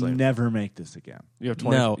 You Seriously. will never make this again. You have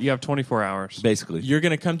 20, No. You have 24 hours. Basically. You're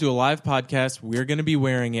going to come to a live podcast. We're going to be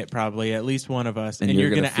wearing it, probably at least one of us, And and you're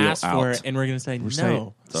you're going gonna to feel ask out. for it, and we're going to say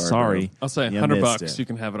no. Sorry. I'll say You $100. missed it. You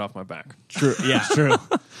can have it off my back. True. Yeah, true.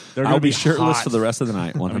 They're I'll gonna be shirtless hot. for the rest of the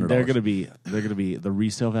night. $100. They're gonna be the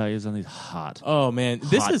resale values on these hot. Oh man,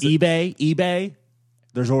 this Hot. is eBay.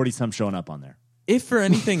 There's already some showing up on there. if for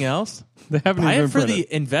anything else, They haven't buy even it for printed.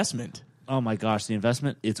 the investment. Oh my gosh, the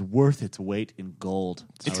investment, it's worth its weight in gold.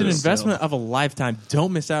 It's an investment of a lifetime.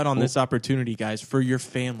 Don't miss out on this opportunity, guys, for your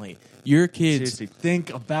family, your kids. Seriously, think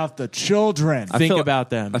about the children. I Think feel- about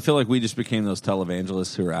them. I feel like we just became those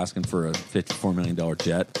televangelists who are asking for a $54 million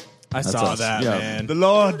jet. I That's saw us. that, Yeah. man. The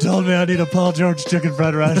Lord told me I need a Paul George chicken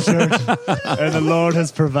fried rice shirt, and the Lord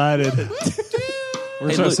has provided. We're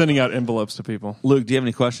Hey, start look- sending out envelopes to people. Luke, do you have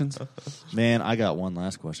any questions? Man, I got one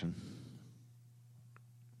last question.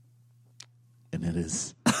 And it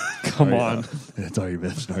is... Come on. It's all your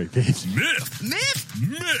myths and all your peeps. Miffed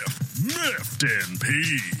and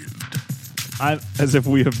peeved. As if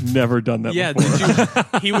we have never done that Yeah, before. did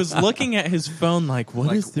you? He was looking at his phone like,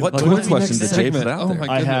 what is the what what's Twitter the question next did Jay segment? put out Oh there? my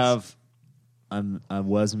I goodness. have... I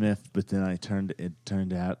was miffed, but then it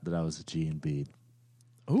turned out that I was a G and B.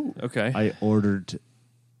 Ooh, Okay. I ordered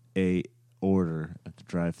a order at the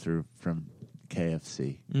drive-through from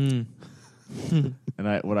KFC, and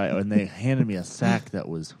they handed me a sack that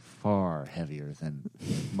was far heavier than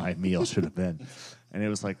my meal should have been, and it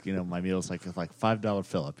was like, my meal was like $5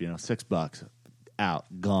 fill-up, $6 out,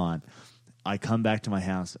 gone. I come back to my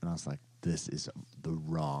house and I was like, this is the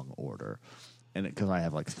wrong order. And because I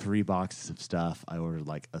have like 3 boxes of stuff, I ordered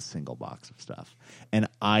like a single box of stuff, and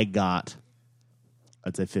I got,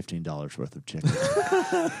 I'd say $15 worth of chicken.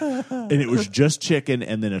 And it was just chicken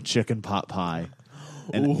and then a chicken pot pie.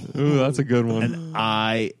 And, Ooh, that's a good one. and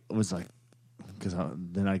I was like, because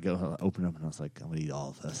then I open up and I was like, I'm going to eat all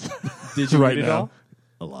of this. did you Right eat it now. all?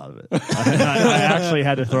 A lot of it. I actually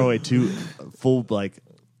had to throw away 2 full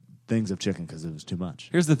things of chicken because it was too much.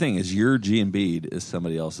 Here's the thing: is your G and B is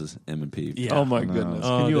somebody else's M and P. Yeah. Oh my goodness.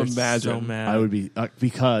 Oh, Can you they're imagine? So mad. I would be,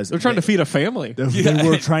 because They're trying to feed a family. they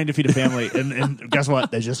were trying to feed a family, and guess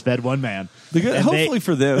what? They just fed one man. The good, And hopefully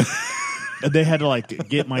for them, They had to like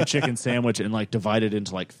get my chicken sandwich and like divide it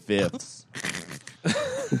into like fifths.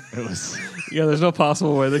 It was there's no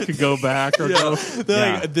possible way they could go back or go.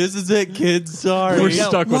 They're like, this is it, kids. Sorry. We're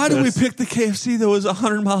stuck with Why did we this. pick the KFC that was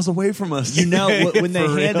 100 miles away from us? when they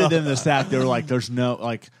For handed real. them the sack, they were like, "There's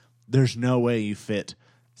no way you fit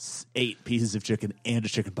 8 pieces of chicken and a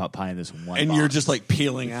chicken pot pie in this one." and box. you're just like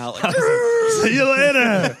peeling out. Like, see you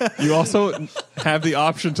later. You also have the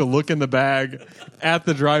option to look in the bag at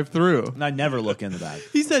the drive-through. I never look in the bag.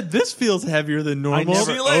 He said this feels heavier than normal. never-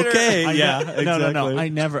 See you later. Okay, No. exactly. I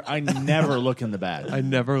never look in the bag I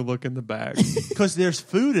never look in the bag. because there's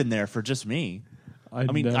food in there for just me. I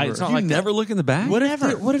mean, never. it's not you like never look in the bag. What if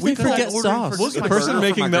they forget sauce? The person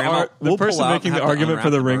making the argument for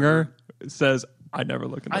the ringer says, "I never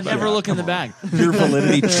look in the I bag." never look in the bag. Pure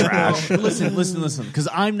validity trash. Listen.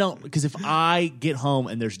 Because if I get home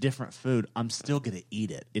and there's different food, I'm still gonna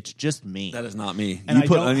eat it. It's just me. That is not me. And you I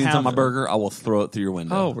put don't onions have on my them. burger, I will throw it through your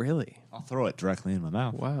window. Oh, really? I'll throw it directly in my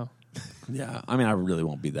mouth. Wow. Yeah. I mean, I really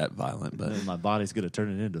won't be that violent, but And my body's gonna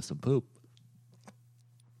turn it into some poop.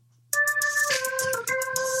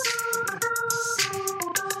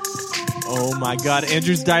 Oh my God,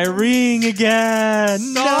 Andrew's diarrheaing again.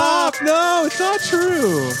 Stop! No, it's not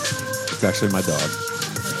true. it's actually my dog.